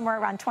 months, so somewhere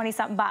around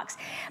 20-something bucks.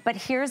 But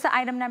here's the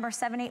item number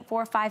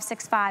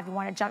 784565. You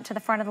want to jump to the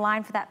front of the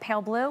line for that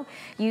pale blue,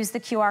 use the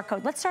QR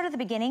code. Let's start at the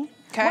beginning.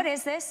 Okay. What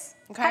is this?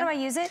 Okay. How do I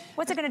use it?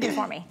 What's it going to do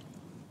for me?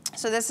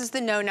 So this is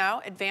the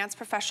No-No, Advanced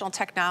Professional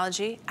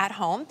Technology at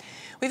Home.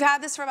 We've had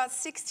this for about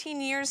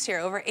 16 years here.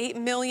 Over 8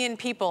 million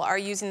people are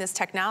using this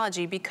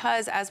technology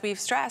because, as we've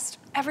stressed,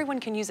 everyone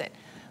can use it.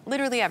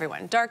 Literally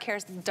everyone. Dark hair,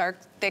 dark,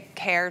 thick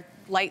hair,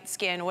 light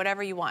skin,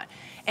 whatever you want.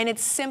 And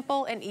it's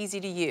simple and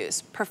easy to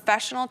use.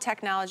 Professional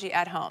technology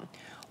at home.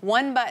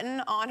 One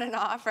button on and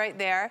off right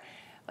there.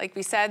 Like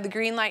we said, the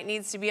green light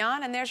needs to be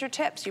on, and there's your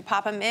tips. You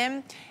pop them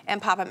in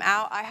and pop them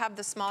out. I have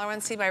the smaller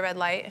one. See my red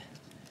light?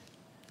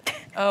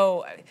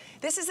 Oh,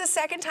 this is the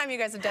second time you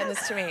guys have done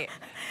this to me.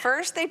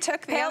 First, they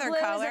took the other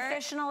color. Pale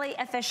blue is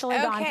officially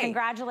gone.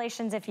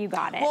 Congratulations if you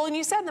got it. Well, and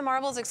you said the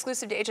marble is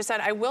exclusive to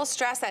HSN. I will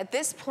stress that at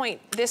this point,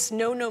 this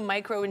No-No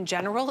Micro in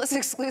general is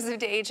exclusive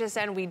to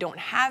HSN. We don't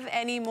have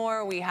any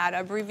more. We had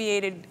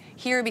abbreviated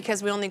here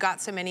because we only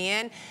got so many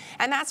in.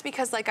 And that's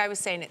because, like I was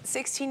saying,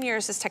 16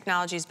 years this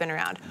technology has been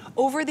around.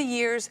 Over the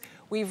years,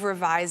 we've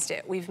revised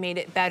it. We've made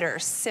it better,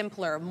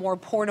 simpler, more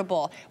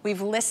portable.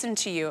 We've listened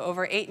to you.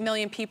 Over 8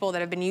 million people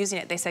that have been using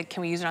it, they said, can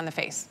we use it on the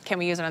face? Can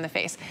we use it on the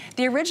face?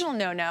 The original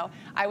No-No,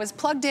 I was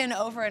plugged in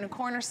over in a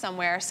corner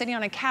somewhere, sitting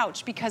on a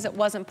couch because it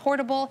wasn't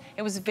portable,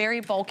 it was very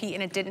bulky,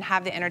 and it didn't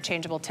have the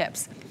interchangeable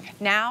tips.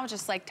 Now,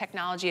 just like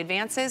technology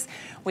advances,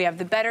 we have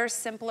the better,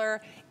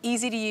 simpler,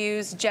 easy to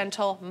use,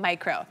 gentle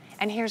Micro.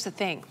 And here's the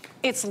thing,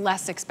 it's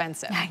less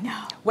expensive. I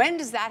know. When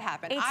does that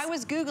happen? I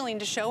was Googling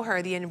to show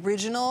her the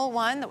original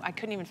one that I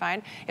couldn't even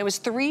find. It was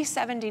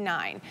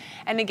 $379.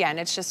 And again,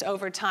 it's just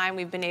over time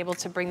we've been able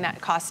to bring that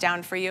cost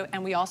down for you,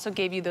 and we also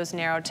gave you those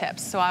narrow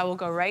tips. So I will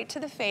go right to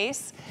the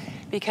face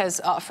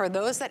because for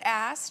those that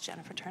asked,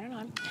 Jennifer, turn it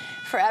on.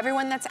 For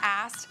everyone that's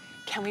asked,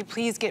 can we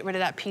please get rid of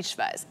that peach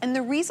fuzz? And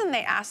the reason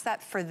they asked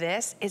that for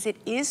this is it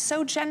is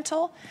so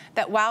gentle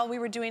that while we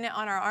were doing it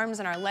on our arms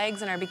and our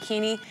legs and our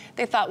bikini,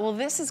 they thought, well,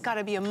 this has got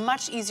to be a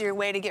much easier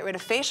way to get rid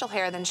of facial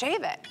hair than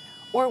shave it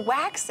or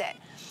wax it.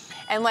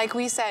 And like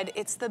we said,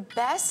 it's the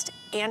best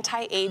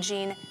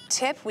anti-aging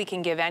tip we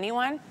can give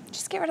anyone.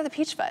 Just get rid of the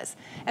peach fuzz.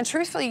 And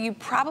truthfully, you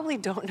probably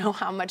don't know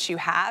how much you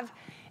have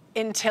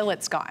until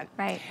it's gone.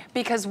 Right.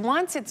 Because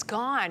once it's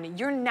gone,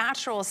 your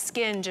natural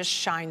skin just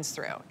shines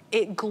through.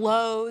 It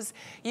glows.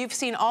 You've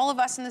seen all of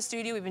us in the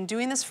studio, we've been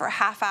doing this for a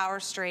half hour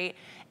straight,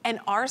 and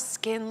our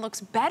skin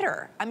looks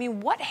better. I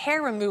mean, what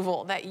hair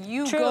removal that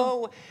you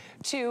go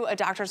to a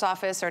doctor's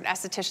office or an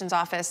esthetician's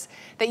office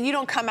that you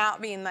don't come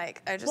out being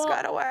like, I just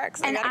got to wax,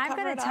 and I'm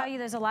going to tell you,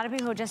 there's a lot of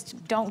people who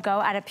just don't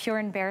go out of pure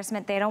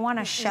embarrassment. They don't want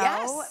to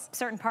show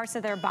certain parts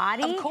of their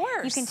body. Of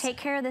course. You can take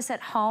care of this at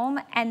home,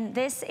 and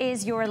this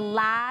is your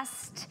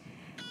last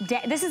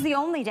day. This is the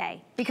only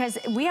day because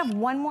we have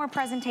one more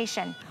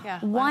presentation.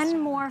 One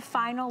more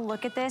final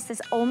look at this.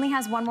 This only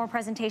has one more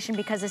presentation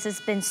because this has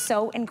been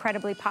so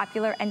incredibly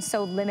popular and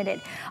so limited.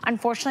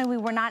 Unfortunately,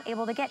 we were not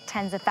able to get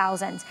tens of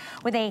thousands.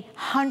 With a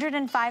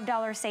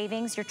 $105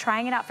 savings, you're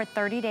trying it out for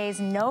 30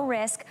 days, no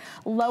risk,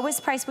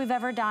 lowest price we've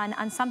ever done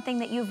on something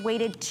that you've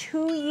waited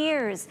 2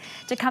 years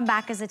to come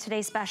back as a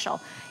Today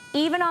Special.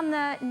 Even on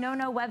the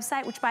No-No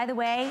website, which by the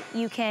way,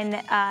 you can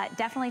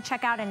definitely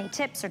check out any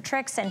tips or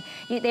tricks, and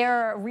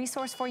they're a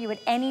resource for you at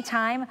any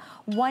time.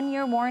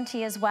 1-year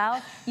warranty as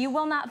well. You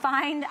will not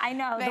find, I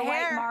know, the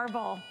white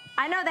marble.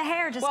 I know the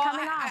hair just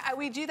coming off.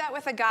 We do that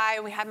with a guy,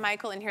 and we had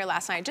Michael in here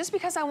last night, just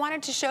because I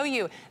wanted to show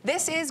you,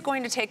 this is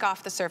going to take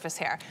off the surface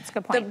hair. That's a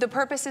good point. The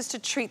purpose is to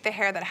treat the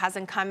hair that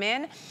hasn't come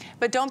in,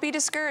 but don't be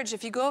discouraged.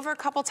 If you go over a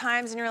couple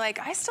times and you're like,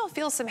 I still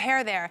feel some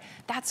hair there,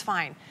 that's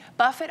fine.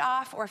 Buff it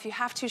off, or if you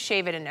have to,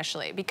 shave it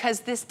initially, because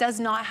this does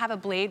not have a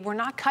blade. We're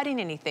not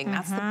cutting anything.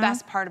 That's the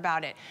best part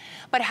about it.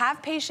 But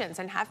have patience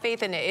and have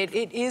faith in it.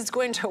 It is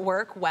going to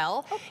work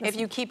well. If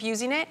you keep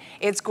using it,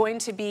 it's going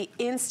to be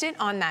instant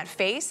on that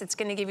face. It's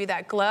going to give you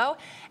that glow.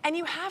 And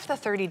you have the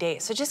 30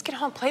 days. So just get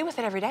home, play with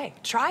it every day.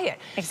 Try it.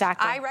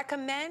 Exactly. I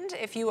recommend,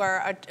 if you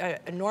are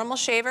a normal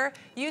shaver,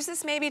 use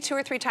this maybe 2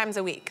 or 3 times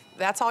a week.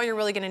 That's all you're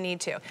really going to need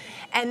to.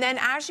 And then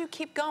as you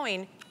keep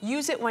going,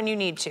 use it when you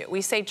need to.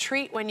 We say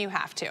treat when you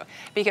have to,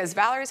 because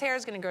Valerie's hair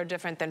is going to grow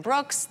different than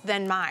Brooke's,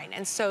 than mine.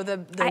 And so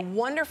the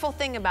wonderful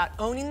thing about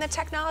owning the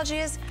technology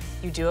is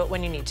you do it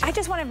when you need to. I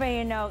just want everybody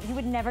to know you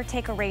would never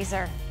take a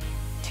razor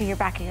to your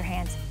back of your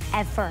hands,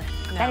 ever.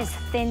 No. That is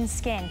thin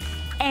skin.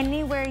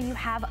 Anywhere you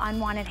have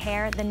unwanted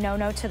hair, the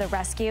no-no to the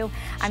rescue.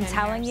 I'm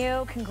telling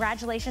you,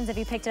 congratulations if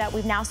you picked it up.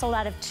 We've now sold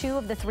out of 2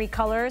 of the 3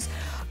 colors.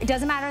 It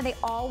doesn't matter, they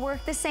all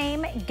work the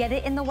same. Get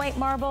it in the white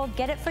marble,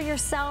 get it for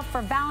yourself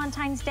for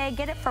Valentine's Day,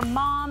 get it for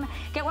mom,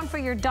 get one for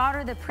your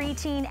daughter, the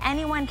preteen.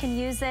 Anyone can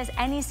use this,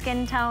 any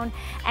skin tone,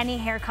 any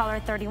hair color,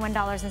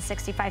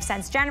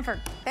 $31.65. Jennifer.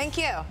 Thank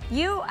you.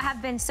 You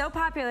have been so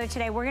popular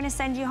today, we're gonna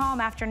send you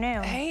home after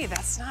noon. Hey,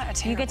 that's not a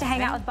terrible You get to hang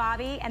thing. out with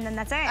Bobby, and then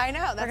that's it. I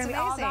know, that's We're gonna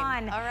amazing. be all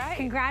gone. All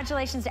right.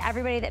 Congratulations to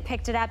everybody that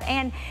picked it up.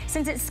 And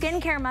since it's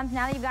skincare month,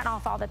 now that you've gotten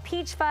off all the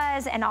peach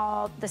fuzz and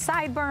all the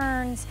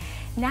sideburns,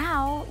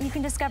 now you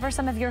can discover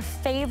some of your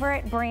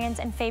favorite brands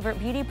and favorite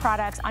beauty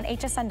products on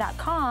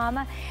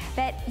hsn.com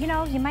that, you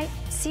know, you might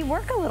see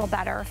work a little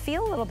better or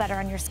feel a little better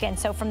on your skin.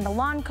 So from the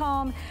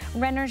Lancome,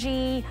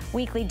 Renergy,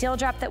 weekly deal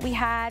drop that we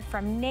had,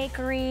 from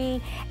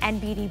Nakery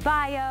and Beauty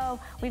Bio,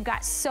 we've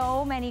got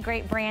so many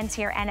great brands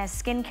here, and as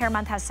skincare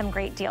month has some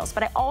great deals.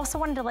 But I also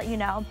wanted to let you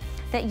know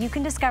that you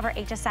can discover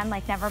HSN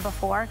like never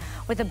before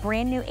with a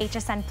brand new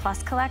HSN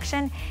Plus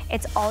collection.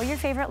 It's all your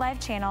favorite live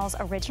channels,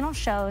 original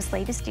shows,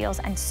 latest deals,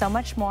 and so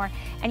much more.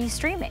 And you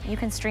stream it. You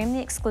can stream the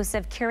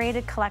exclusive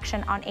curated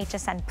collection on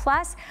HSN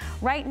Plus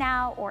right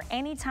now or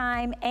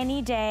anytime,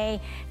 any day.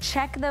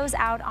 Check those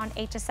out on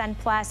HSN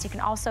Plus. You can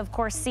also, of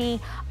course, see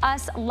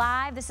us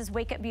live. This is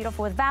Wake Up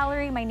Beautiful with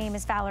Valerie. My name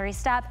is Valerie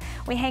Stupp.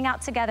 We hang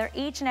out together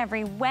each and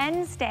every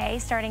Wednesday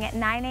starting at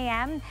 9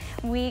 a.m.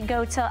 We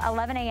go till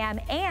 11 a.m.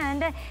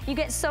 and you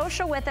get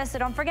social with us, so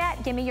don't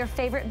forget, give me your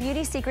favorite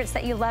beauty secrets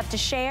that you love to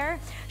share.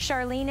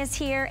 Charlene is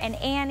here, and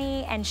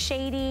Annie and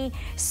Shady.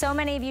 So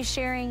many of you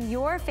sharing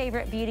your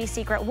favorite beauty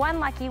secret. One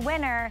lucky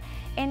winner.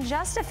 In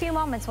just a few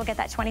moments, we'll get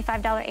that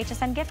 $25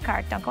 HSN gift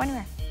card. Don't go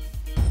anywhere.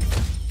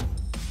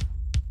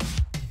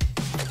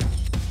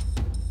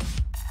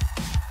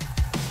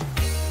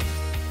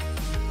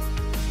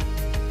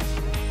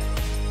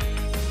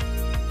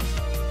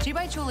 G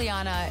by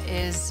Juliana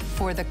is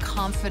for the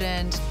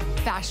confident,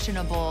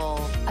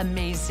 fashionable,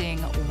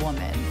 amazing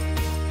woman.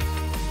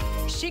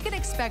 She can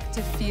expect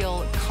to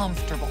feel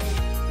comfortable.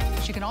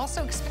 She can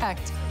also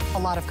expect a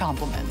lot of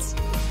compliments.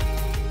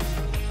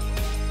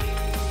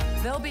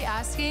 They'll be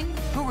asking,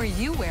 who are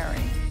you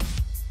wearing?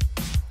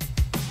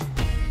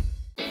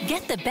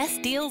 Get the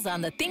best deals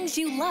on the things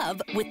you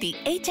love with the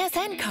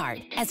HSN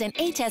card. As an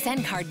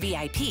HSN card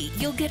VIP,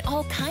 you'll get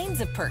all kinds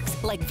of perks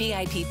like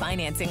VIP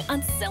financing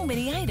on so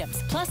many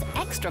items, plus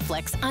extra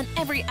flex on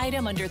every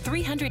item under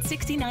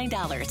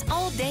 $369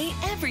 all day,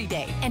 every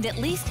day, and at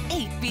least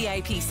 8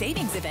 VIP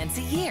savings events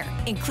a year.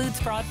 Includes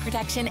fraud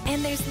protection,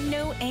 and there's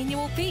no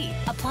annual fee.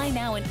 Apply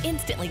now and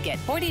instantly get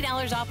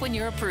 $40 off when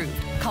you're approved.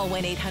 Call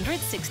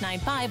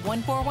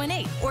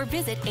 1-800-695-1418 or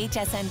visit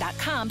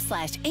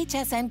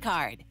hsn.com/HSN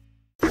card.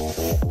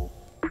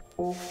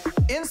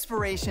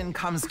 Inspiration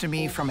comes to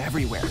me from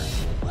everywhere.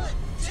 1,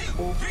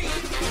 2, 3.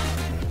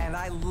 And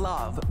I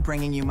love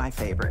bringing you my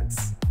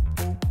favorites.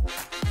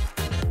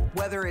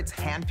 Whether it's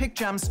hand-picked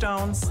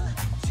gemstones 1,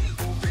 2,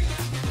 3.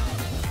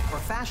 Or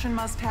fashion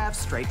must-haves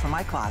straight from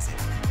my closet.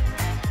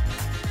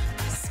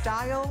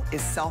 Style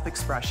is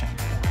self-expression.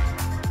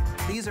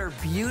 These are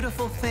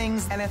beautiful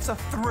things, and it's a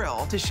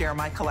thrill to share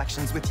my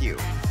collections with you.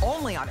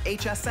 Only on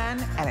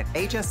HSN and at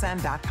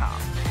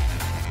hsn.com.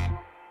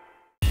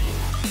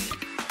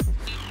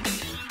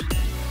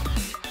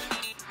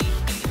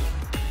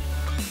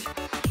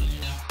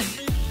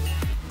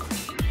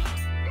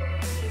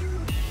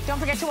 Don't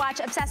forget to watch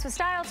Obsessed with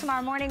Style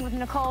tomorrow morning with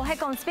Nicole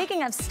Hickle. And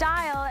speaking of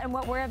style and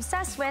what we're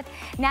obsessed with,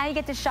 now you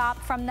get to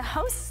shop from the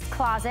host's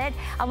closet.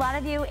 A lot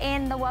of you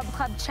in the Web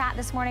Club chat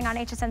this morning on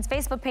HSN's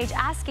Facebook page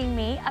asking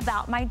me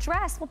about my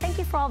dress. Well, thank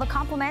you for all the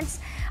compliments.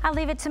 I'll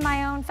leave it to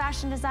my own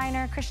fashion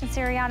designer, Christian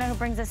Siriano, who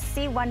brings us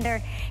C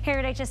Wonder here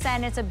at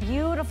HSN. It's a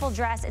beautiful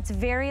dress. It's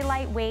very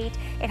lightweight.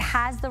 It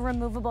has the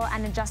removable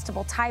and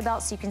adjustable tie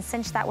belt, so you can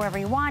cinch that wherever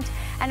you want.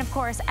 And of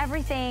course,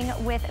 everything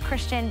with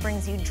Christian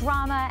brings you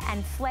drama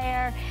and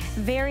flair.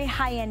 very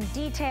high-end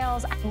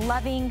details. I'm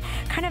loving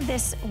kind of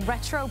this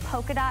retro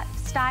polka dot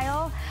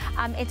style.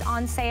 It's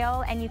on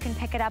sale and you can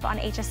pick it up on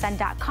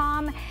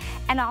hsn.com.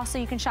 And also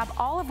you can shop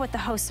all of what the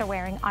hosts are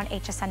wearing on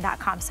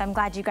hsn.com. So I'm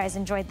glad you guys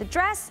enjoyed the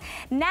dress.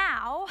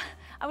 Now,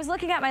 I was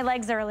looking at my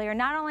legs earlier.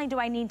 Not only do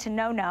I need to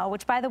no-no,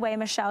 which by the way,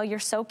 Michelle, you're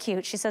so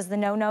cute. She says the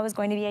no-no is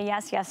going to be a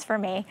yes, yes for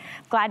me.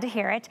 Glad to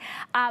hear it.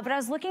 But I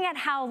was looking at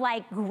how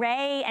like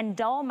gray and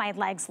dull my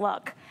legs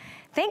look.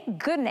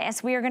 Thank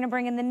goodness we are gonna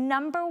bring in the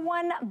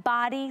 #1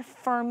 body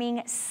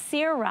firming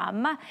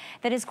serum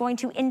that is going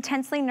to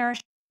intensely nourish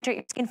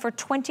your skin for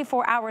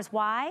 24 hours.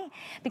 Why?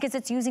 Because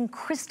it's using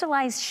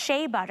crystallized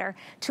shea butter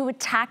to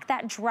attack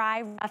that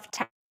dry, rough,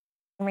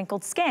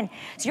 wrinkled skin.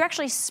 So you're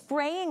actually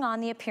spraying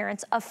on the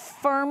appearance of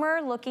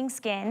firmer looking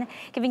skin,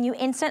 giving you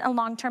instant and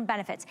long-term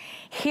benefits.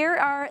 Here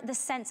are the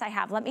scents I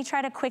have. Let me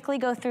try to quickly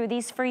go through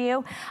these for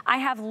you. I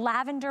have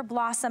lavender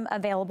blossom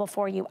available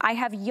for you. I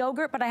have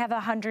yogurt, but I have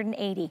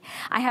 180.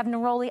 I have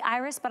neroli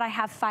iris, but I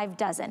have 5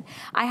 dozen.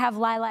 I have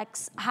lilac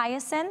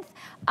hyacinth.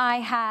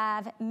 I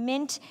have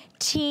mint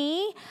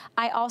tea.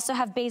 I also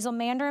have basil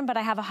mandarin, but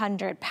I have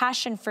 100.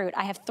 Passion fruit,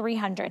 I have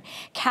 300.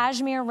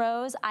 Cashmere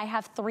rose, I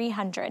have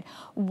 300.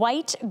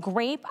 White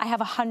grape, I have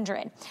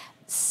 100.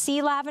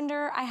 Sea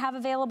lavender I have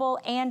available,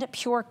 and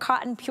pure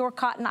cotton,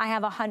 I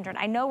have 100.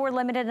 I know we're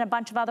limited in a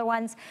bunch of other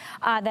ones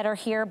that are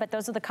here, but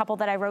those are the couple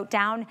that I wrote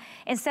down.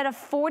 Instead of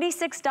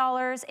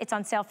 $46, it's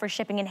on sale for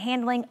shipping and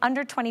handling,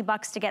 under 20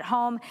 bucks to get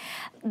home.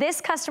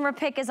 This customer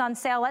pick is on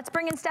sale. Let's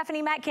bring in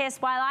Stephanie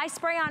Metcalf while I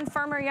spray on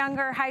firmer,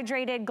 younger,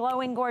 hydrated,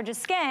 glowing, gorgeous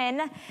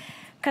skin,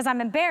 because I'm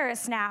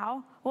embarrassed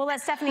now. We'll let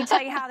Stephanie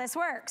tell you how this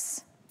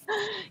works.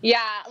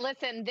 Yeah,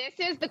 listen, this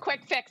is the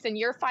quick fix, and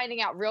you're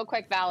finding out real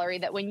quick, Valerie,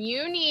 that when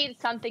you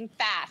need something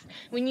fast,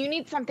 when you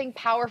need something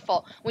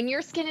powerful, when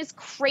your skin is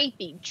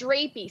crepey,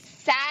 drapey,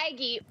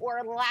 saggy,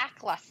 or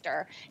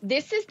lackluster,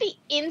 this is the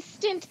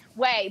instant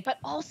way, but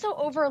also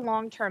over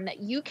long term, that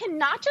you can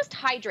not just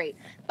hydrate,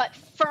 but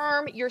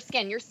firm your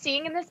skin. You're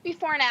seeing in this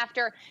before and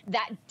after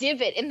that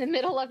divot in the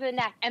middle of the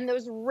neck and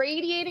those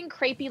radiating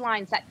crepey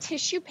lines, that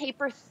tissue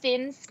paper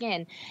thin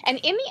skin. And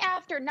in the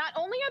after, not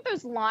only are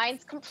those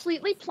lines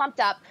completely plumped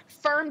up,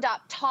 firmed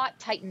up, taut,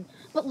 tightened,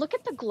 but look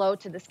at the glow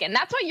to the skin.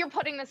 That's why you're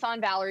putting this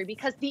on, Valerie,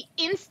 because the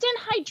instant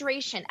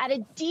hydration at a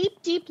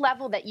deep, deep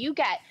level that you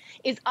get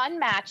is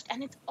unmatched,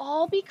 and it's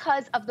all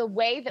because of the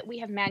way that we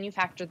have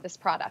manufactured this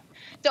product.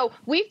 So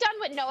we've done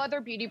what no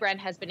other beauty brand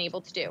has been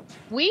able to do.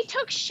 We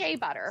took shea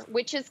butter,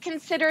 which is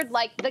considered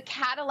like the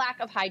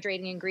Cadillac of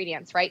hydrating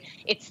ingredients, right?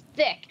 It's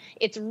thick,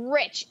 it's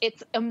rich,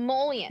 it's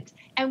emollient,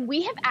 and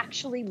we have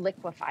actually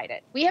liquefied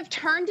it. We have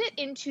turned it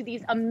into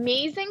these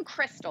amazing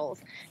crystals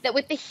that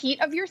with the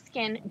heat of your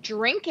skin,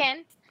 drink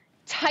in,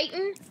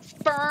 tighten,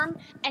 firm,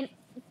 and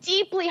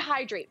deeply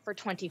hydrate for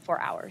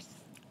 24 hours.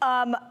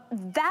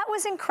 That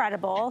was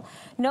incredible.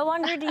 No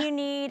longer do you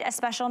need a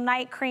special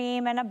night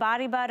cream and a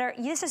body butter.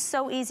 This is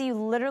so easy. You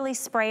literally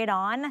spray it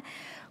on.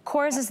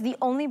 Kors is the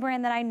only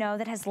brand that I know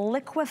that has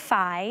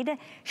liquefied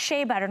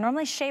shea butter.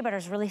 Normally shea butter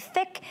is really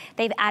thick.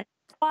 They've added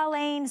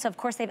squalane, so of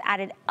course they've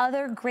added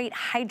other great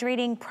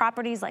hydrating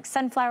properties like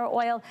sunflower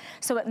oil,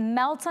 so it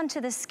melts onto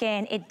the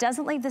skin. It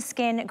doesn't leave the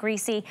skin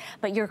greasy,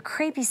 but your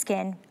crepey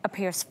skin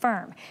appears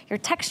firm. Your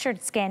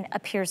textured skin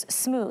appears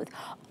smooth,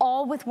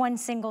 all with one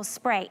single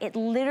spray. It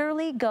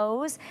literally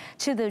goes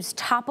to those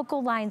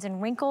topical lines and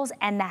wrinkles,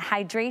 and the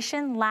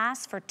hydration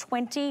lasts for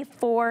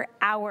 24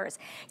 hours.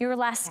 Your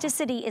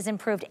elasticity is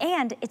improved,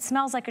 and it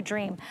smells like a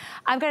dream.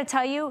 I've got to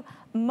tell you,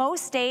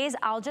 most days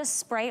I'll just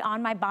spray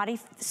on my body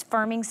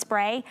firming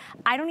spray.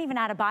 I don't even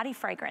add a body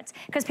fragrance,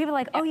 because people are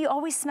like, oh, you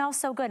always smell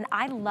so good. And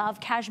I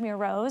love Cashmere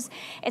Rose.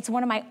 It's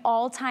one of my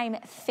all-time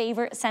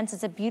favorite scents.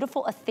 It's a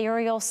beautiful,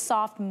 ethereal,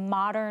 soft,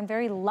 modern,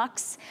 very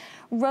luxe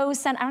rose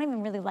scent. I don't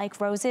even really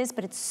like roses,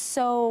 but it's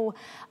so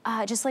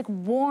just like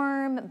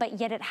warm, but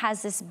yet it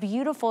has this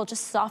beautiful,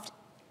 just soft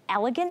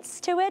elegance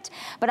to it.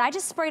 But I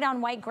just sprayed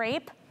on white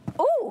grape.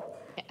 Ooh,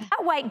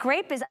 that white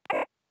grape is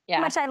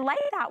how much I like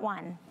that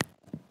one.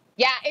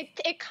 Yeah,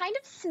 it kind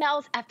of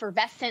smells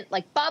effervescent,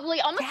 like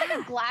bubbly, almost like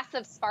a glass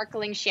of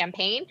sparkling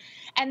champagne.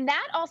 And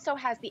that also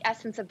has the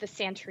essence of the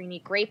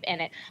Santorini grape in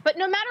it. But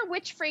no matter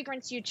which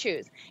fragrance you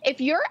choose, if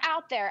you're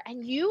out there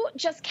and you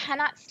just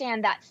cannot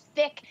stand that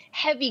thick,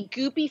 heavy,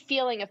 goopy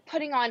feeling of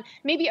putting on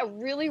maybe a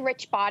really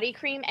rich body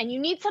cream and you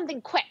need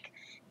something quick,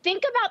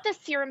 think about the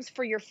serums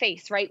for your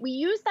face, right? We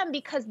use them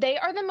because they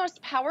are the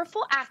most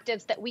powerful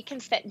actives that we can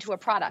fit into a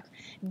product.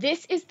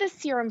 This is the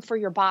serum for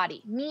your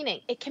body,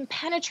 meaning it can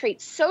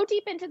penetrate so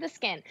deep into the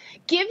skin,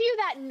 give you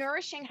that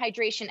nourishing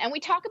hydration. And we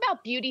talk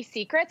about beauty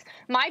secrets.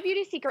 My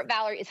beauty secret,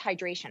 Valerie, is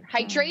hydration.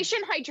 Hydration,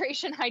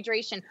 hydration,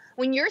 hydration.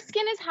 When your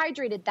skin is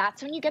hydrated,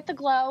 that's when you get the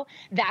glow.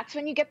 That's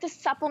when you get the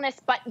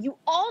suppleness, but you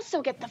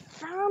also get the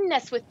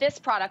firmness with this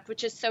product,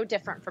 which is so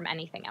different from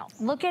anything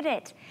else. Look at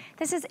it.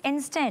 This is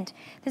instant.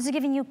 This is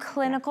giving you you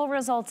clinical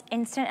results,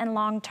 instant and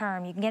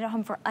long-term. You can get it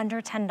home for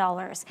under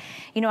 $10.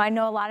 You know, I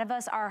know a lot of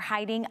us are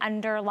hiding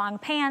under long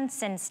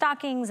pants and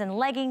stockings and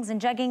leggings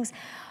and jeggings,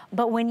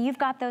 but when you've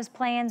got those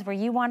plans where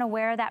you want to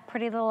wear that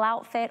pretty little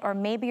outfit, or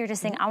maybe you're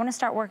just saying, I want to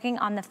start working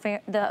on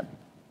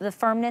the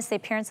firmness, the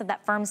appearance of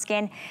that firm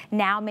skin.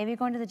 Now, maybe you're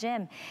going to the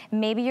gym.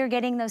 Maybe you're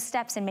getting those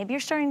steps and maybe you're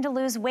starting to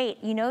lose weight.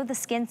 You know, the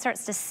skin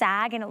starts to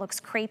sag and it looks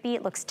crepey,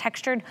 it looks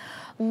textured.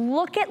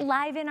 Look at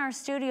live in our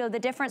studio, the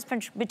difference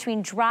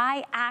between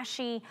dry,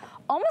 ashy,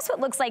 almost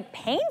what looks like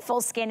painful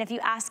skin, if you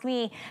ask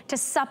me, to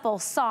supple,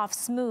 soft,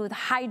 smooth,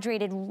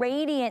 hydrated,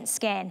 radiant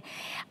skin.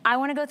 I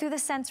wanna go through the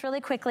scents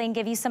really quickly and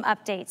give you some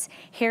updates.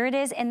 Here it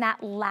is in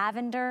that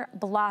lavender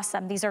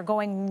blossom. These are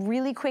going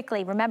really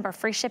quickly. Remember,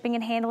 free shipping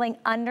and handling,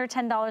 under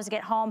 $10 to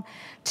get home.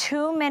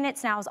 2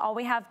 minutes now is all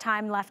we have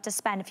time left to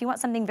spend. If you want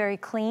something very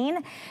clean,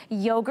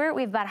 yogurt,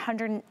 we have about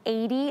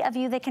 180 of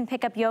you that can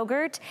pick up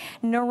yogurt.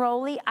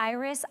 Neroli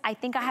Iris, I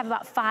think I have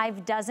about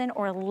 5 dozen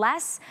or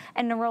less,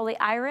 and Neroli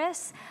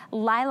Iris.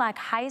 Lilac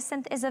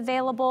Hyacinth is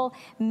available.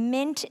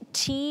 Mint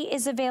Tea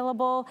is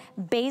available.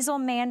 Basil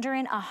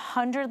Mandarin,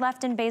 100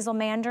 left in Basil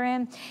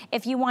Mandarin.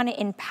 If you want it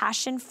in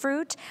passion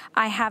fruit,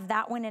 I have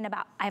that one in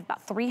I have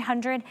about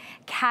 300.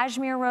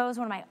 Cashmere Rose,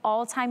 one of my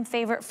all-time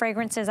favorite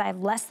fragrances. I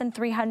have less than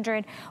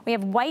 300. We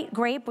have White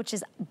Grape, which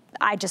is,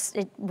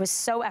 it was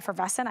so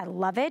effervescent. I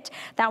love it.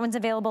 That one's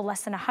available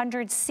less than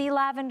 100. Sea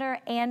Lavender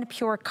and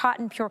Pure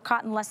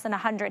Cotton less than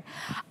 100.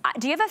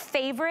 Do you have a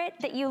favorite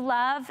that you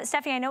love?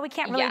 Stephanie, I know we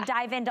can't really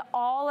dive into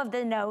all of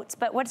the notes,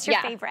 but what's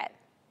your favorite?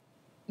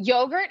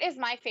 Yogurt is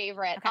my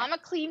favorite. Okay. I'm a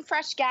clean,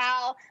 fresh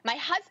gal. My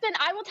husband,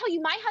 I will tell you,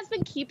 my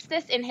husband keeps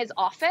this in his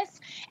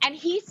office and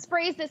he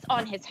sprays this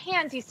on his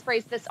hands. He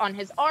sprays this on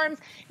his arms.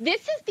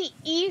 This is the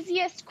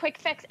easiest quick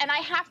fix. And I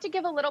have to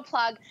give a little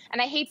plug,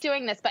 and I hate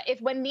doing this, but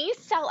when these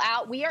sell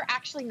out, we are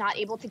actually not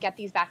able to get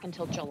these back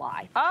until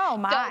July. Oh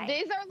my. So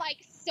these are like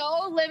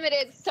so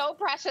limited, so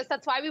precious.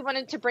 That's why we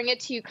wanted to bring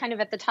it to you kind of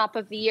at the top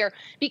of the year,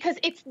 because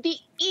it's the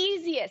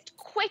easiest,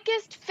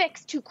 quickest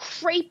fix to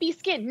crepey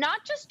skin,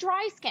 not just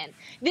dry skin.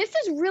 This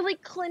is really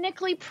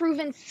clinically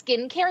proven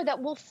skincare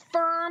that will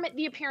firm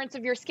the appearance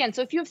of your skin.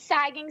 So if you have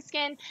sagging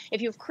skin,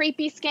 if you have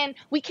crepey skin,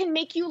 we can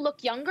make you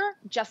look younger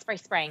just by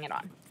spraying it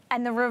on.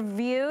 And the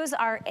reviews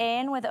are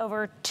in with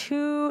over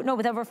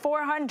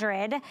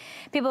 400.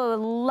 People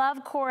who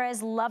love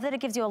Korres, love that it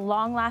gives you a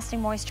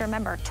long-lasting moisture.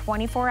 Remember,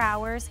 24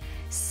 hours,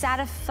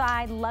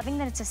 satisfied, loving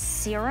that it's a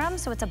serum,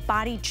 so it's a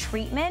body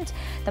treatment.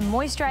 The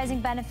moisturizing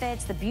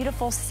benefits, the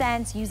beautiful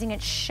scents, using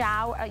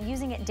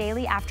it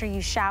daily after you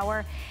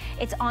shower.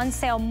 It's on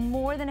sale,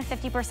 more than a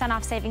 50%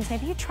 off savings.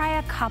 Maybe you try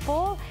a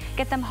couple,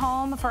 get them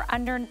home for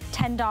under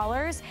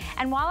 $10.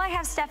 And while I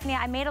have Stephanie,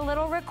 I made a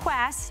little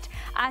request.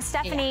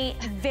 Stephanie,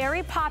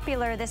 very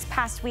popular this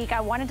past week. I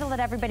wanted to let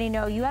everybody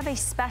know you have a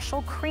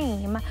special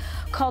cream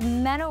called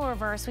Meno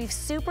Reverse. We've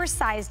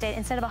supersized it.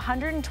 Instead of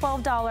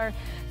 $112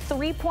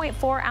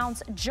 3.4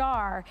 ounce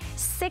jar,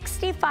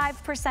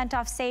 65%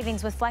 off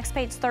savings with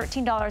FlexPay. It's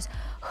 $13.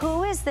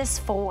 Who is this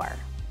for?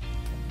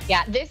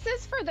 Yeah, this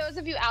is for those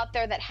of you out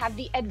there that have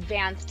the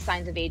advanced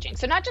signs of aging.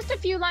 So not just a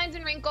few lines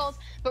and wrinkles,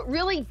 but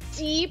really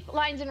deep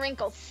lines and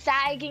wrinkles,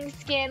 sagging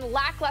skin,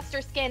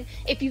 lackluster skin.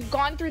 If you've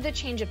gone through the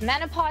change of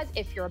menopause,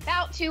 if you're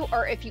about to,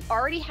 or if you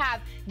already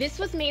have, this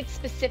was made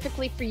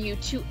specifically for you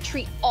to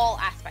treat all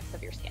aspects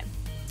of your skin.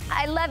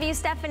 I love you,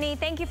 Stephanie.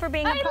 Thank you for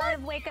being a part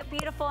of Wake Up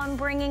Beautiful and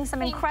bringing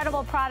some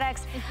incredible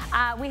products.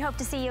 We hope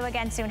to see you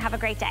again soon. Have a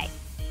great day.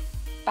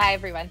 Bye,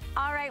 everyone.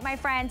 All right, my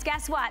friends,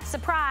 guess what?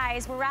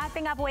 Surprise, we're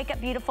wrapping up Wake Up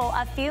Beautiful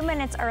a few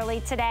minutes early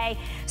today.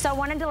 So I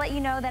wanted to let you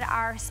know that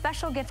our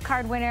special gift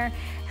card winner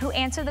who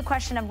answered the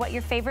question of what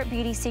your favorite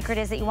beauty secret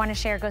is that you want to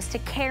share goes to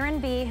Karen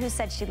B, who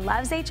said she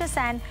loves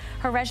HSN.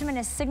 Her regimen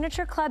is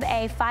Signature Club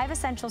A 5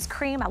 Essentials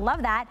Cream. I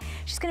love that.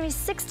 She's going to be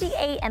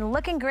 68 and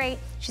looking great.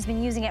 She's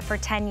been using it for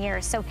 10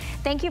 years. So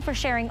thank you for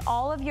sharing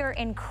all of your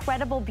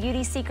incredible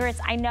beauty secrets.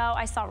 I know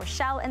I saw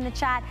Rochelle in the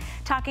chat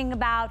talking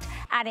about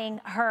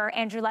adding her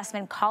Andrew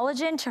Lessman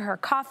collagen to her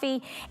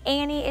coffee.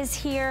 Annie is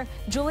here.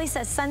 Julie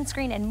says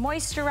sunscreen and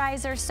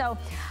moisturizer. So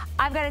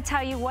I've got to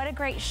tell you, what a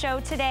great show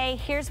today.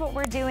 Here's what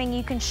we're doing.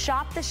 You can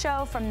shop the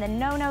show from the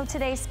No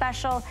Today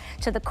special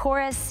to the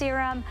Korres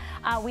serum.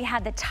 We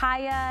had the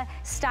Taya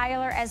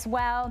styler as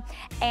well.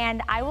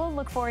 And I will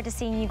look forward to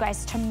seeing you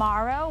guys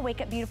tomorrow.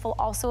 Wake Up Beautiful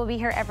also will be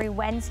here every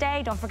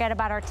Wednesday. Don't forget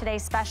about our Today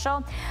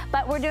special.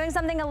 But we're doing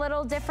something a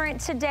little different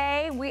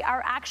today. We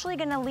are actually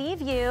going to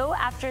leave you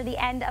after the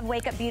end of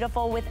Wake Up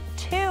Beautiful with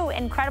 2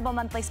 incredible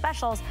monthly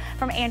specials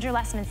from Andrew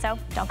Lessman. So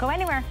don't go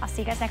anywhere. I'll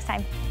see you guys next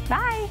time.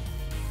 Bye.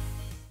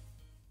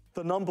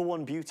 The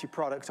 #1 beauty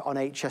product on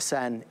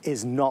HSN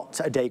is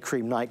not a day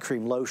cream, night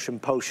cream, lotion,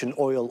 potion,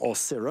 oil, or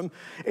serum.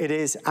 It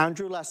is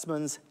Andrew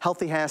Lessman's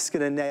Healthy Hair,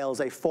 Skin, and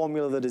Nails, a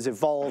formula that has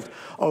evolved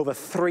over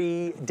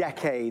 3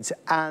 decades.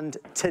 And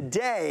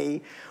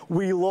today,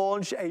 we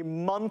launch a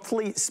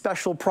monthly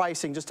special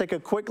pricing. Just take a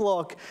quick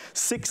look,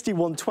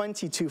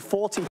 $61.22,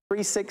 $40.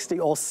 360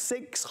 or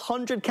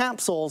 600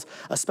 capsules,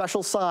 a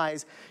special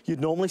size, you'd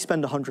normally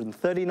spend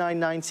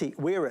 $139.90.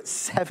 We're at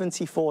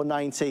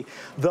 $74.90.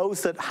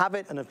 Those that have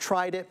it and have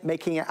tried it,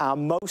 making it our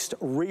most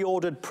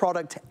reordered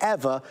product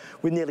ever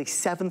with nearly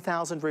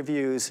 7,000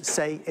 reviews,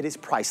 say it is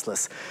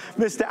priceless.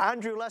 Mr.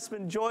 Andrew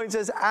Lessman joins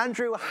us.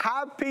 Andrew,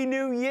 Happy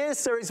New Year,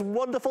 sir. It's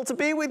wonderful to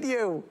be with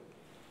you.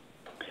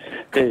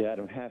 Hey,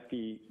 Adam.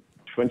 Happy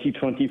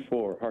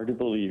 2024. Hard to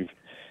believe.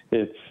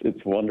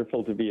 It's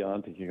wonderful to be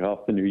on to kick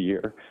off the new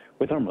year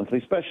with our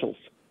monthly specials.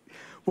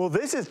 Well,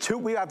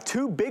 we have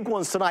two big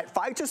ones tonight.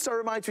 Fighter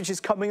Ceramides, which is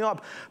coming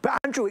up. But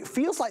Andrew, it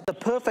feels like the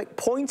perfect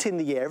point in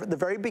the year at the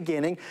very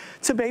beginning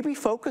to maybe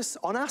focus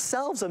on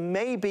ourselves and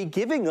maybe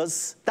giving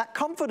us that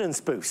confidence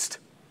boost.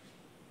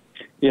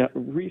 Yeah,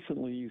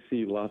 recently you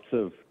see lots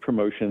of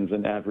promotions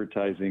and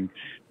advertising,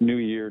 new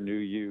year, new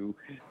you.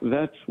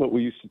 That's what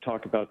we used to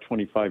talk about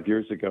 25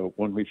 years ago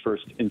when we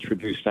first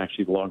introduced,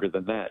 actually longer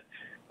than that,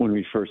 when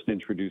we first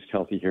introduced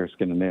Healthy Hair,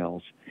 Skin, and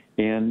Nails.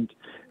 And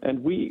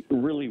we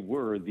really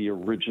were the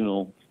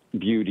original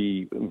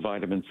beauty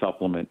vitamin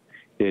supplement.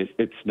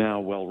 It's now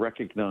well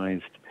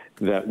recognized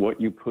that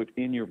what you put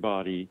in your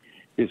body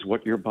is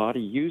what your body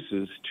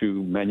uses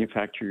to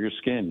manufacture your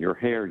skin, your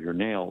hair, your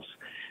nails.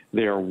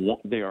 They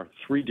are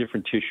three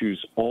different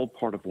tissues, all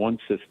part of one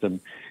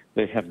system.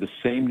 They have the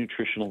same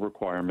nutritional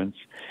requirements,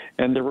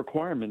 and they're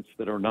requirements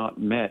that are not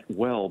met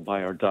well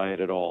by our diet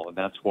at all. And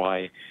that's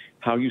why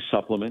how you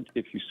supplement,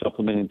 if you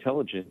supplement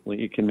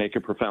intelligently, it can make a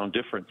profound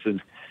difference.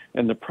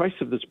 And the price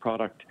of this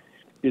product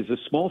is a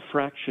small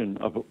fraction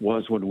of what it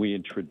was when we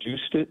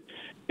introduced it.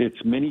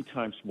 It's many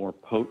times more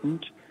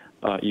potent.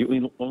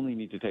 You only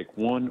need to take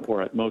one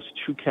or at most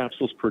 2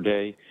 capsules per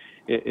day.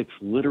 It's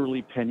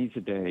literally pennies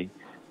a day.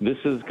 This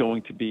is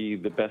going to be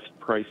the best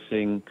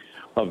pricing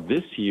of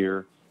this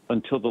year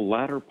until the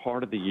latter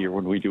part of the year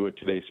when we do a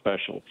Today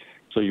Special.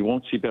 So you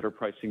won't see better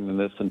pricing than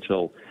this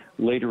until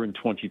later in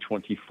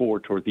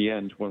 2024 toward the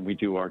end when we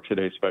do our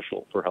Today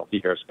Special for Healthy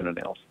Hair, Skin, and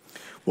Nails.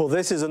 Well,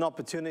 this is an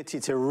opportunity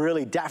to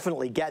really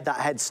definitely get that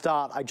head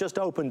start. I just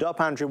opened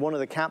up, Andrew, one of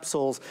the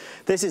capsules.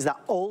 This is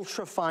that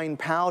ultra fine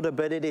powder,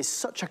 but it is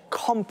such a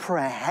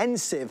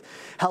comprehensive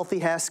Healthy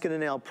Hair, Skin, and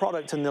Nail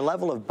product, and the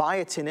level of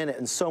biotin in it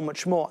and so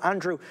much more.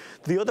 Andrew,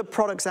 the other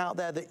products out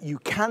there that you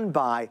can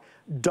buy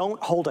don't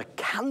hold a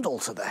candle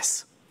to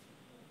this.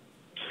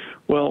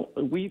 Well,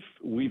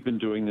 we've been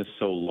doing this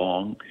so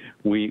long.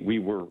 We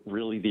were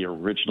really the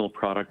original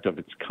product of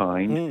its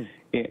kind,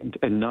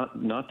 and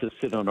not to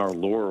sit on our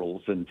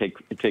laurels and take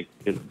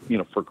it,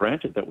 for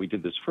granted that we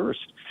did this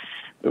first.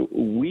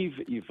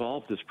 We've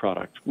evolved this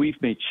product.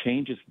 We've made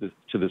changes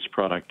to this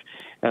product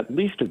at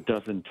least a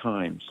dozen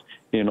times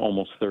in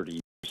almost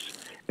 30 years,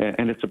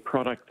 and it's a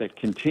product that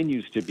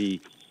continues to be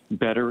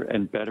better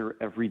and better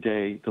every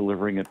day,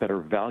 delivering a better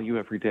value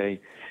every day.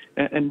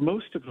 And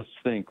most of us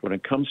think when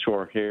it comes to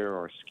our hair,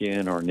 our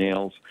skin, our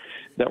nails,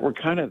 that we're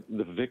kind of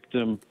the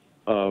victim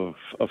of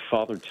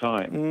Father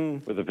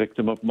Time. We're the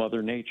victim of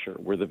Mother Nature.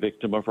 We're the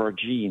victim of our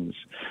genes.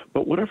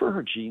 But whatever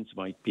our genes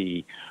might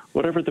be,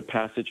 whatever the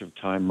passage of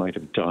time might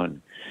have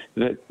done,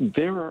 that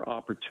there are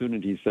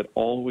opportunities that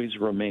always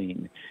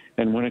remain.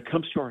 And when it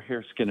comes to our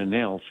hair, skin, and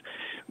nails,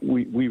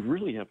 we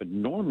really have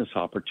enormous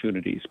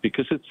opportunities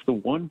because it's the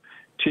one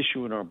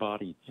tissue in our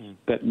body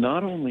that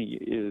not only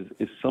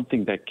is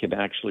something that can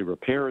actually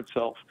repair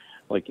itself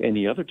like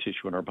any other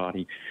tissue in our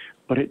body,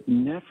 but it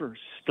never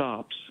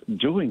stops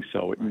doing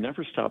so. It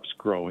never stops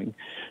growing.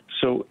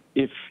 So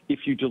if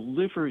you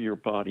deliver your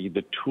body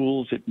the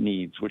tools it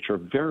needs, which are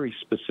very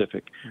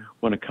specific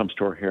when it comes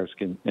to our hair,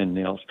 skin, and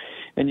nails,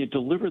 and you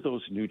deliver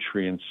those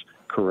nutrients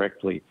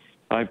correctly,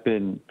 I've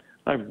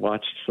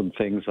watched some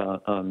things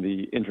on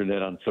the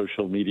internet, on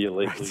social media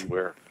lately,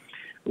 where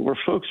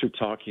folks are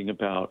talking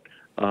about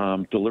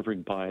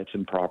delivering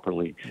biotin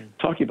properly,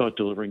 talking about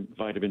delivering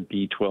vitamin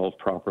B12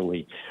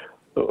 properly.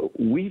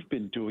 We've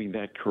been doing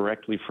that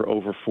correctly for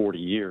over 40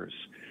 years.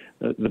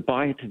 The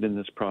biotin in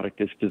this product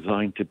is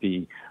designed to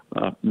be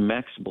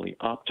maximally,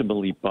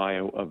 optimally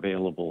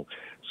bioavailable.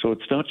 So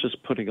it's not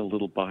just putting a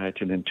little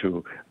biotin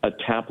into a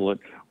tablet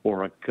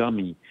or a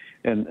gummy.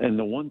 And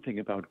the one thing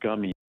about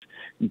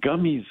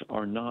gummies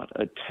are not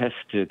a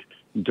tested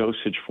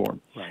dosage form.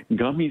 Right.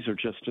 Gummies are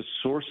just a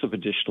source of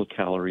additional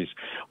calories,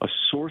 a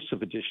source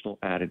of additional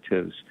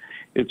additives.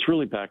 It's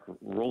really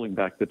rolling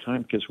back the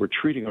time because we're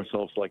treating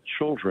ourselves like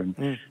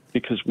children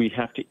because we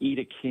have to eat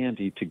a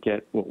candy to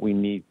get what we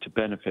need to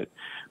benefit.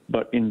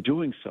 But in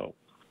doing so,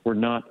 we're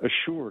not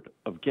assured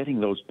of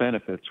getting those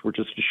benefits. We're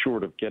just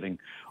assured of getting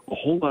a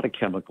whole lot of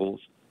chemicals,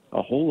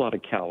 a whole lot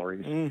of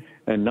calories,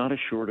 and not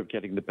assured of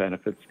getting the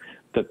benefits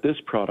that this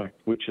product,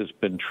 which has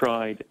been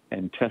tried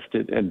and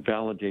tested and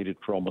validated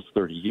for almost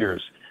 30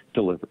 years,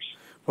 delivers.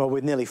 Well,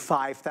 with nearly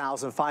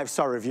 5,000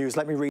 5-star reviews,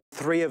 let me read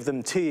 3 of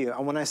them to you.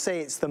 And when I say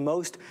it's the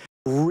most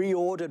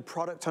reordered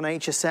product on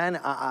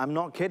HSN. I'm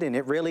not kidding,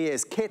 it really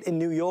is. Kit in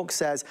New York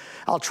says,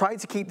 I'll try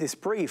to keep this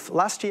brief.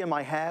 Last year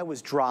my hair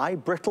was dry,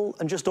 brittle,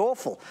 and just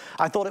awful.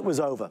 I thought it was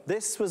over.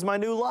 This was my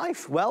new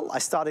life. Well, I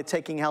started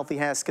taking Healthy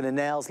Hair, Skin and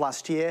Nails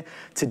last year.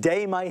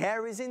 Today my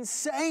hair is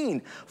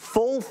insane.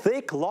 Full,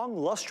 thick, long,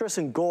 lustrous,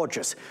 and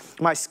gorgeous.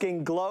 My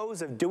skin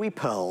glows of dewy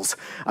pearls.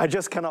 I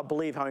just cannot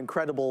believe how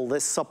incredible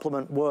this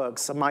supplement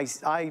works.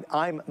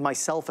 I'm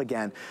myself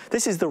again.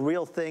 This is the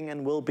real thing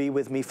and will be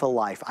with me for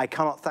life. I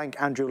cannot thank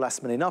Andrew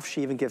Lessman enough.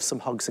 She even gives some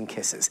hugs and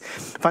kisses.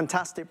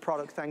 Fantastic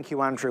product. Thank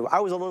you, Andrew. I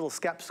was a little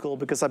skeptical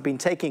because I've been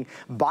taking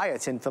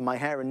biotin for my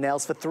hair and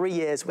nails for 3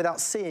 years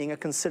without seeing a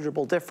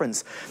considerable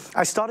difference.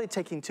 I started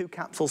taking 2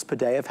 capsules per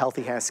day of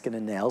Healthy Hair, Skin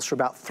and Nails for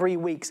about 3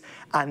 weeks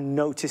and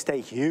noticed a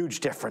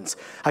huge difference.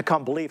 I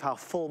can't believe how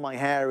full my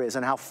hair is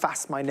and how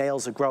fast my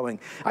nails are growing.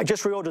 I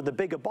just reordered the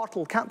bigger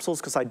bottle capsules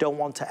because I don't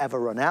want to ever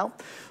run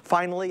out.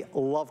 Finally,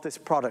 love this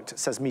product,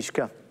 says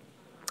Mishka.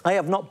 I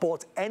have not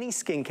bought any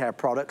skincare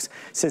products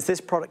since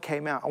this product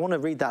came out. I want to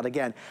read that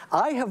again.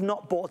 I have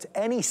not bought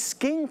any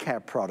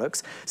skincare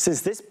products since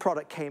this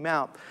product came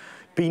out.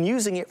 Been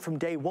using it from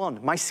day one.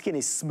 My skin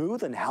is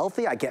smooth and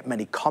healthy. I get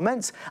many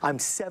comments. I'm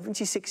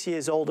 76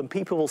 years old and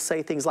people will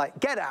say things like,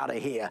 get out of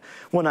here,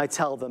 when I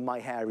tell them my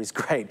hair is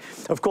great.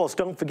 Of course,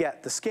 don't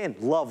forget the skin.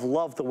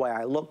 Love the way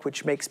I look,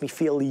 which makes me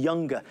feel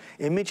younger.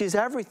 Image is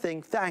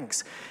everything,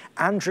 thanks.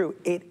 Andrew,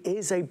 it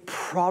is a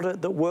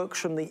product that works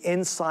from the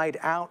inside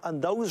out,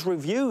 and those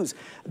reviews,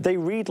 they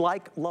read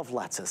like love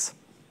letters.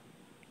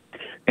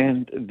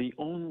 And the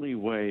only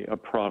way a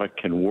product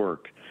can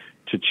work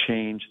to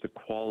change the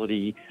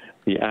quality,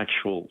 the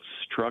actual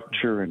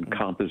structure and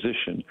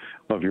composition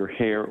of your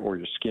hair or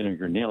your skin or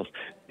your nails,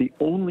 the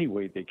only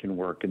way they can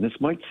work, and this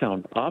might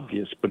sound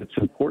obvious, but it's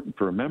important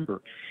to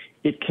remember,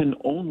 it can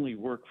only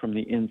work from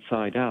the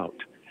inside out.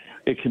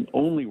 It can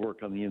only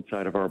work on the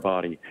inside of our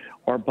body.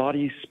 Our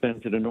body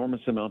spends an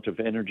enormous amount of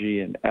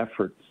energy and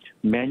effort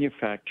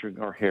manufacturing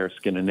our hair,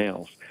 skin, and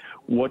nails.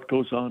 What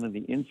goes on in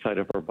the inside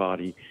of our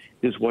body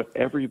is what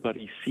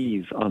everybody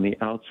sees on the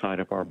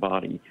outside of our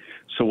body.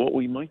 So what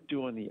we might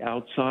do on the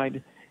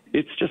outside,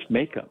 it's just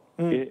makeup.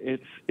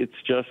 It's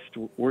just,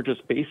 we're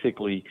just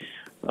basically,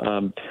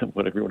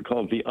 whatever you want to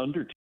call it, the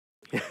undertaker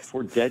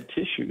for dead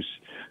tissues.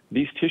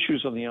 These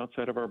tissues on the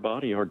outside of our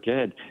body are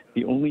dead.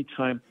 The only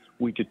time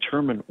we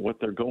determine what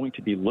they're going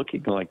to be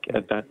looking like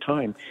at that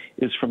time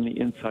is from the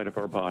inside of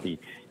our body.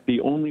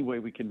 The only way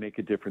we can make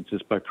a difference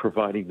is by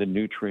providing the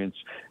nutrients,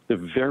 the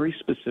very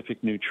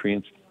specific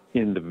nutrients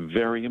in the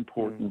very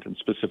important and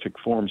specific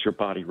forms your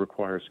body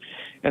requires.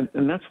 And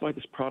that's why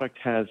this product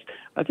has,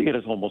 I think it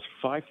has almost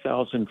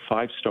 5,000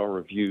 five-star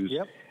reviews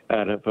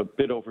out of a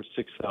bit over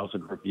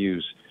 6,000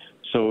 reviews.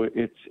 So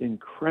it's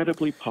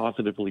incredibly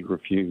positively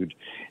reviewed.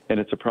 And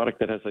it's a product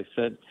that, as I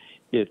said,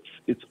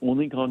 it's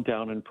only gone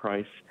down in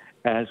price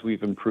as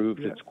we've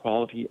improved its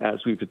quality, as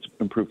we've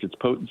improved its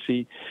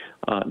potency.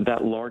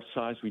 That large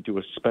size, we do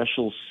a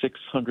special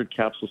 600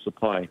 capsule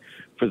supply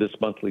for this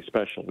monthly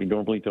special. We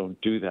normally don't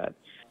do that.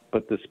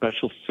 But the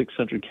special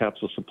 600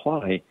 capsule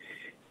supply,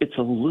 it's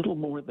a little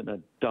more than a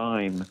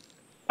dime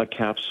a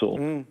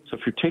capsule. So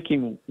if you're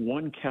taking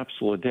 1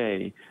 capsule a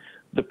day,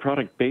 the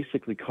product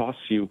basically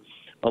costs you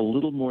a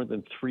little more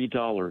than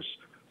 $3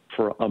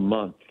 for a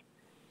month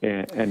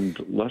and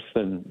less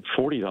than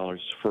 $40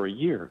 for a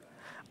year.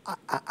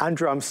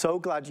 Andrew, I'm so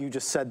glad you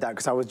just said that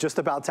because I was just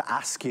about to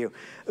ask you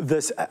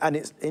this, and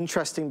it's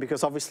interesting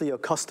because obviously your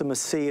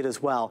customers see it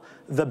as well.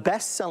 The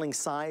best-selling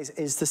size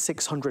is the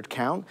 600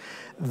 count.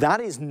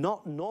 That is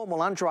not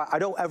normal, Andrew. I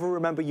don't ever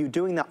remember you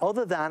doing that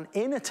other than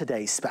in a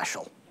Today's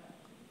Special.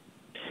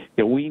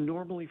 Yeah, we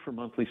normally, for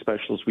monthly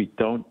specials, we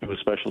don't do a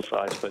special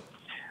size, but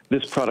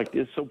this product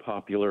is so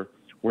popular,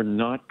 we're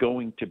not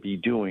going to be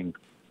doing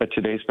a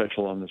Today's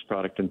Special on this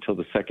product until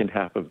the second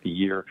half of the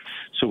year.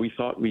 So we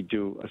thought we'd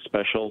do a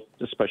special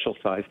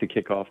size to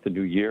kick off the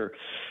new year.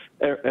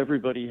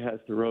 Everybody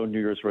has their own New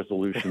Year's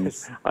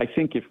resolutions. I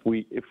think if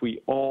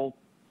we all,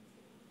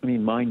 I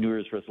mean, my New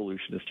Year's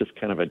resolution is just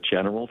kind of a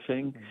general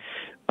thing.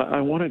 I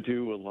want to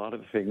do a lot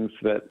of things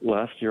that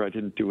last year I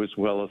didn't do as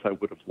well as I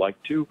would have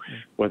liked to,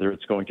 whether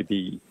it's going to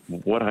be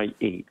what I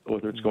ate,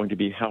 whether it's going to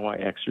be how I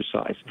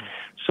exercise.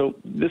 So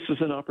this is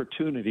an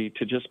opportunity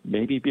to just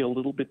maybe be a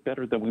little bit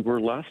better than we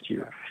were last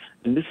year.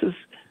 And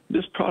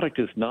this product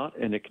is not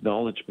an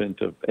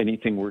acknowledgement of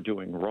anything we're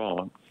doing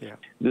wrong.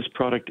 This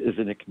product is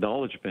an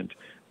acknowledgement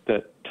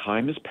that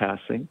time is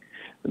passing,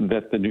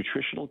 that the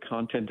nutritional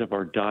content of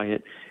our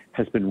diet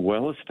has been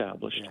well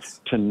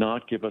established to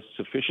not give us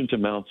sufficient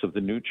amounts of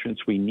the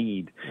nutrients we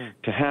need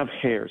to have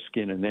hair,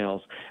 skin, and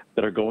nails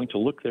that are going to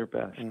look their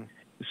best.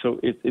 So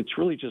it's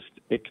really just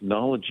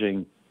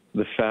acknowledging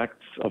the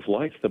facts of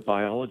life, the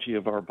biology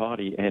of our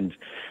body. And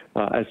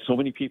as so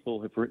many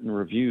people have written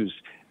reviews,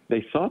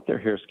 they thought their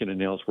hair, skin, and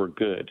nails were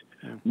good,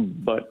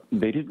 but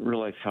they didn't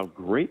realize how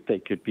great they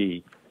could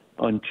be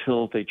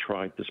until they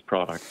tried this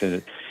product.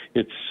 And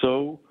it's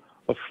so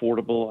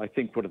affordable. I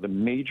think one of the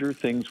major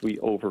things we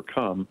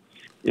overcome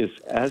is,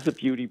 as a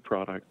beauty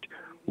product,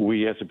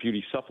 we as a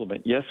beauty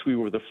supplement, yes, we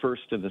were the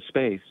first in the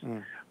space,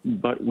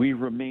 but we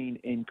remain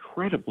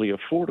incredibly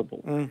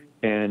affordable.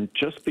 And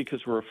just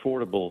because we're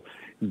affordable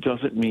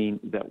doesn't mean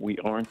that we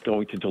aren't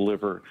going to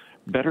deliver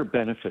better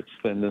benefits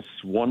than this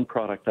one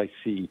product I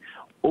see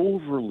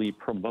overly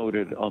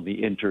promoted on the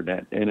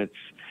internet. And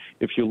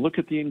if you look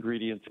at the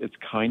ingredients, it's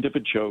kind of a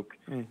joke.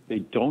 They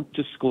don't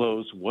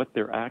disclose what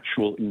their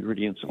actual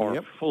ingredients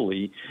are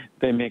fully.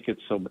 They make it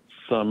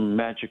some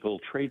magical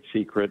trade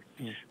secret,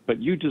 but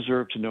you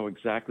deserve to know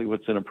exactly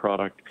what's in a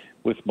product.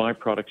 With my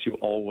products, you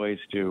always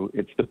do.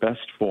 It's the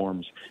best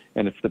forms,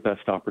 and it's the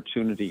best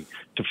opportunity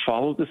to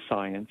follow the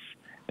science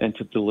and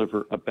to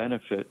deliver a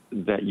benefit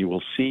that you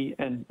will see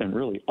and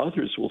really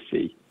others will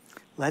see.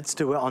 Let's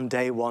do it on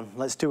day one.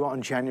 Let's do it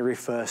on January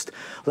 1st.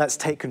 Let's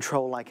take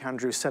control, like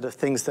Andrew said, of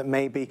things that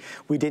maybe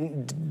we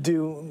didn't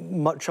do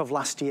much of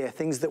last year,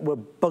 things that were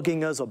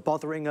bugging us or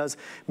bothering us.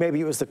 Maybe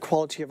it was the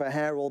quality of our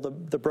hair or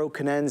the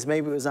broken ends.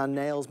 Maybe it was our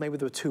nails. Maybe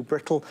they were too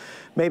brittle.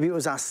 Maybe it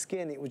was our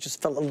skin. It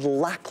just felt a little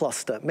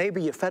lackluster.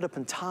 Maybe you're fed up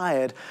and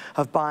tired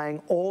of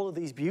buying all of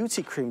these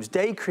beauty creams,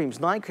 day creams,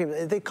 night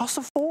creams. They cost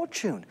a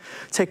fortune.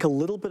 Take a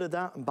little bit of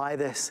that and buy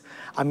this.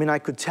 I mean, I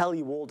could tell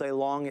you all day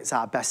long it's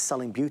our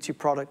best-selling beauty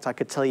product. I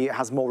could tell you it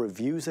has more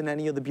reviews than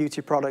any other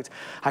beauty product.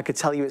 I could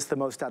tell you it's the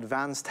most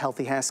advanced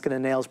healthy hair, skin,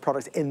 and nails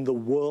product in the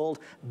world,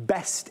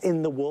 best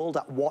in the world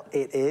at what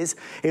it is.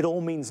 It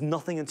all means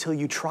nothing until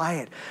you try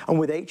it. And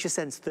with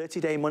HSN's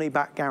 30-day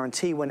money-back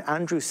guarantee, when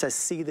Andrew says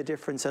see the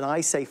difference and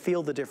I say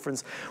feel the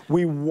difference,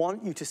 we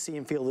want you to see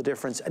and feel the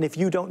difference. And if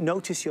you don't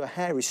notice your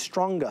hair is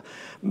stronger,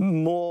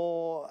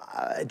 more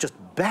just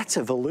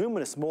better,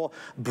 voluminous, more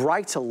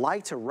brighter,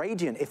 lighter,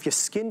 radiant, if your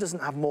skin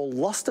doesn't have more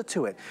luster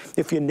to it,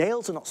 if your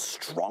nails are not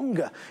stronger,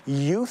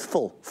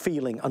 youthful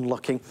feeling and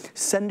looking,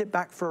 send it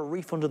back for a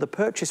refund of the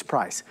purchase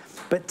price.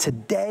 But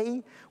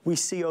today, we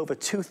see over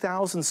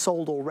 2,000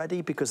 sold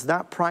already because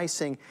that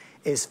pricing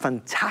is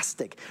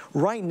fantastic.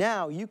 Right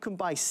now, you can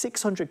buy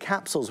 600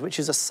 capsules, which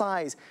is a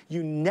size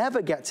you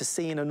never get to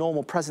see in a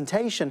normal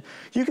presentation.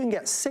 You can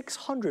get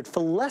 600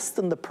 for less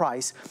than the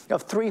price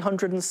of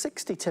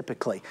 360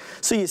 typically.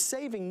 So you're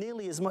saving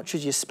nearly as much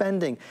as you're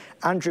spending.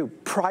 Andrew,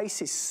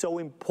 price is so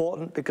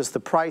important because the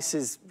price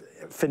is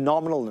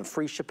phenomenal and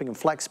free shipping and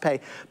flex pay.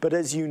 But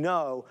as you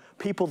know,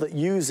 people that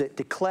use it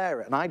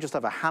declare it. And I just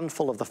have a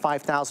handful of the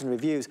 5,000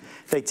 reviews.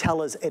 They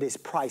tell us it is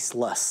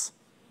priceless.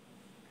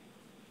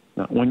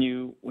 Now, when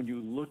you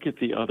look at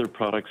the other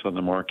products on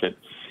the market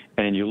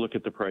and you look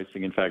at the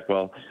pricing, in fact,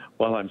 while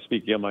I'm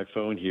speaking on my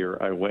phone here,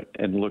 I went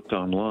and looked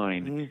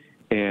online,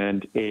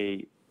 and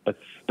a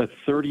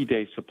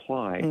 30-day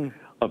supply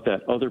of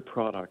that other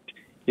product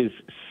is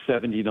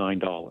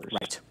 $79.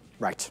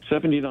 Right.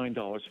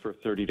 $79 for a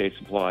 30-day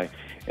supply.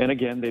 And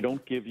again, they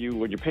don't give you,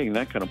 when you're paying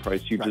that kind of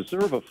price, you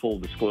deserve a full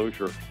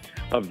disclosure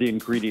of the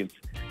ingredients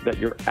that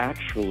you're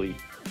actually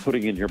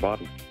putting in your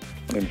body.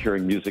 I'm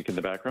hearing music in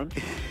the background,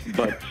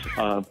 but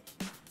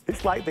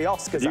it's like the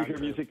Oscars. Do you hear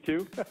music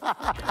too?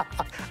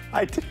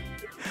 I do.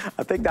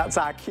 I think that's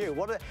our cue.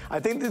 I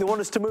think they want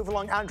us to move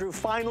along. Andrew,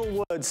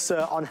 final words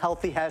on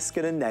healthy hair,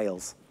 skin, and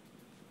nails.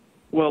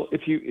 Well,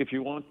 if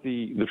you want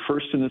the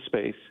first in the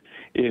space,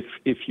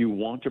 if you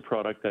want a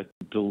product that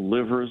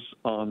delivers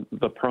on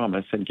the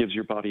promise and gives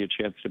your body a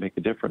chance to make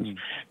a difference,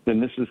 then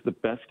this is the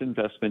best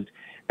investment,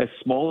 as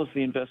small as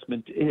the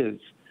investment is.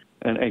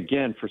 And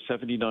again, for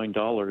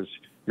 $79,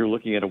 you're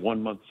looking at a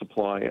 1-month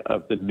supply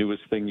of the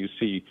newest thing you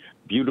see,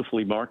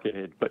 beautifully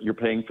marketed, but you're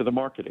paying for the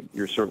marketing.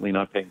 You're certainly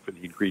not paying for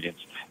the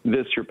ingredients.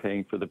 This, you're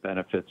paying for the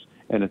benefits,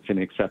 and it's an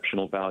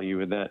exceptional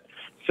value. And that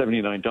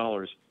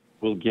 $79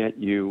 will get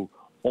you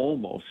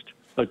almost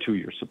a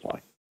 2-year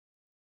supply.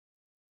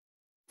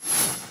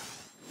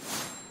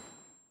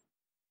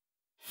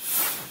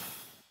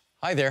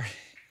 Hi there,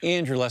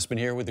 Andrew Lessman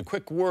here with a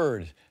quick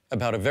word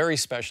about a very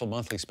special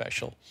monthly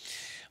special.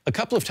 A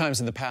couple of times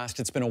in the past,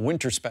 it's been a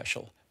winter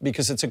special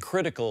because it's a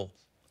critical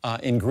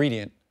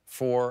ingredient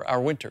for our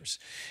winters.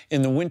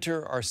 In the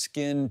winter, our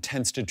skin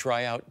tends to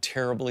dry out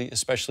terribly,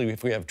 especially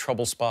if we have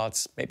trouble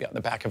spots, maybe on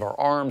the back of our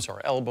arms,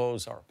 our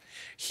elbows, our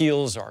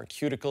heels, our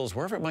cuticles,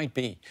 wherever it might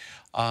be.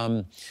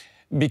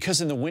 Because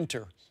in the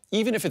winter,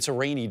 even if it's a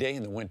rainy day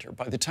in the winter,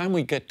 by the time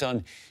we get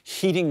done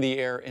heating the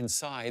air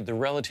inside, the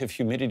relative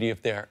humidity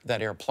of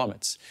that air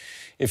plummets.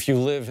 If you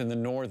live in the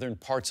northern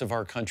parts of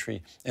our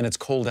country and it's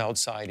cold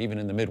outside, even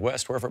in the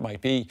Midwest, wherever it might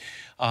be,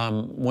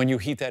 when you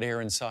heat that air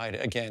inside,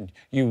 again,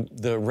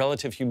 the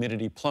relative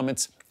humidity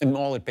plummets, and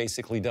all it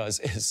basically does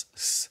is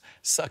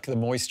suck the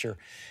moisture,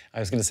 I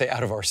was going to say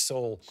out of our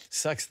soul,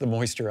 sucks the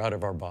moisture out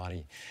of our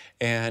body.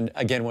 And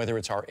again, whether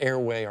it's our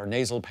airway, our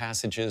nasal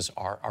passages,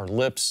 our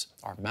lips,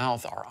 our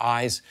mouth, our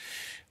eyes,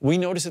 we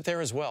notice it there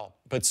as well,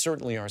 but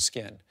certainly our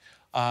skin.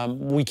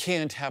 We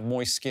can't have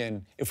moist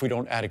skin if we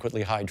don't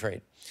adequately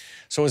hydrate.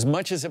 So as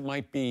much as it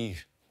might be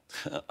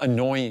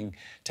annoying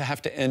to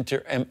have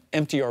to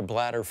empty our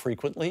bladder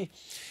frequently,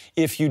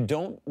 if you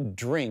don't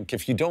drink,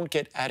 if you don't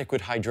get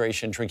adequate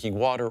hydration, drinking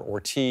water or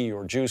tea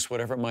or juice,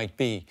 whatever it might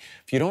be,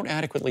 if you don't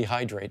adequately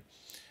hydrate,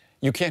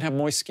 you can't have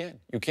moist skin.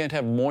 You can't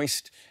have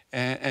moist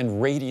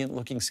and radiant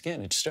looking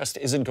skin. It just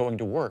isn't going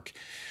to work.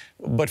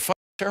 But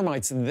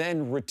ceramides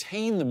then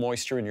retain the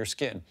moisture in your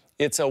skin.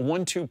 It's a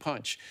 1-2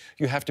 punch.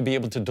 You have to be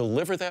able to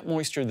deliver that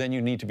moisture, then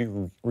you need to be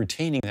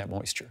retaining that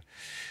moisture.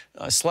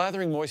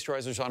 Slathering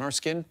moisturizers on our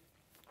skin,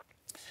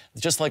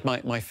 just like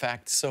my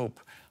Fact soap,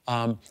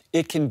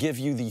 it can give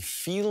you the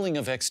feeling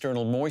of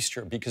external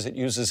moisture because it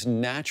uses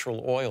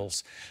natural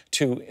oils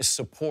to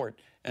support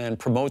and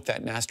promote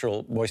that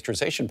natural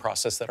moisturization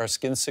process that our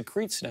skin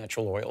secretes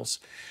natural oils.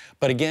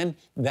 But again,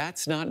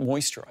 that's not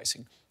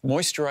moisturizing.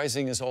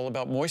 Moisturizing is all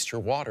about moisture,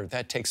 water.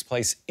 That takes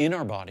place in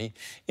our body,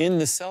 in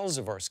the cells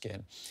of our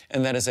skin.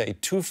 And that is a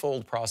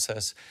twofold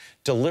process,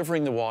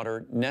 delivering the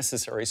water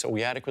necessary so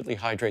we adequately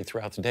hydrate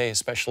throughout the day,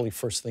 especially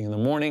first thing in the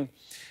morning,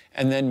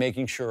 and then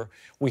making sure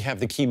we have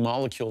the key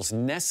molecules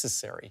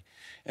necessary.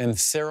 And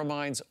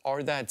ceramides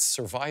are that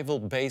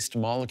survival-based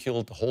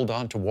molecule to hold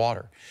on to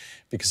water.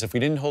 Because if we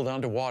didn't hold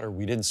on to water,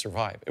 we didn't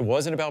survive. It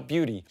wasn't about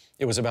beauty,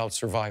 it was about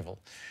survival.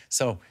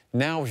 So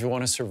now if you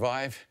want to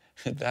survive,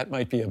 that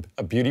might be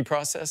a beauty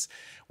process.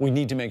 We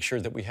need to make sure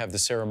that we have the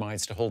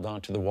ceramides to hold on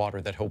to the water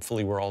that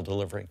hopefully we're all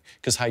delivering,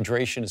 because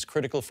hydration is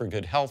critical for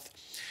good health.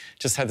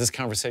 Just had this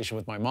conversation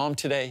with my mom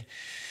today,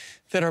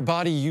 that our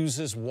body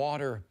uses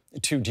water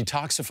to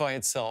detoxify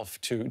itself,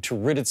 to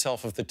rid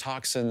itself of the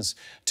toxins,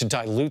 to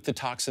dilute the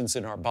toxins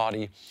in our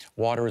body.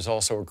 Water is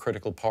also a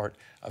critical part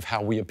of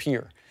how we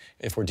appear.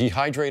 If we're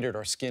dehydrated,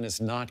 our skin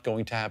is not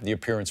going to have the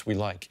appearance we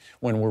like.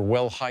 When we're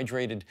well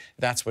hydrated,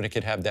 that's when it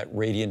could have that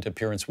radiant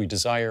appearance we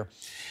desire.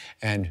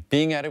 And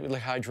being adequately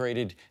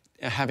hydrated,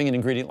 having an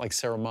ingredient like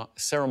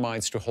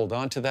ceramides to hold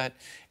on to that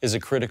is a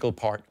critical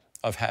part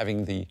of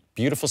having the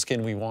beautiful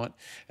skin we want,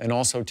 and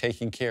also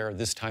taking care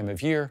this time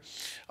of year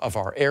of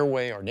our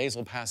airway, our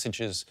nasal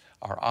passages,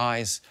 our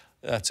eyes.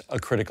 That's a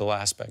critical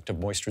aspect of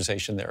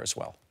moisturization there as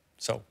well.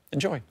 So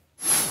enjoy.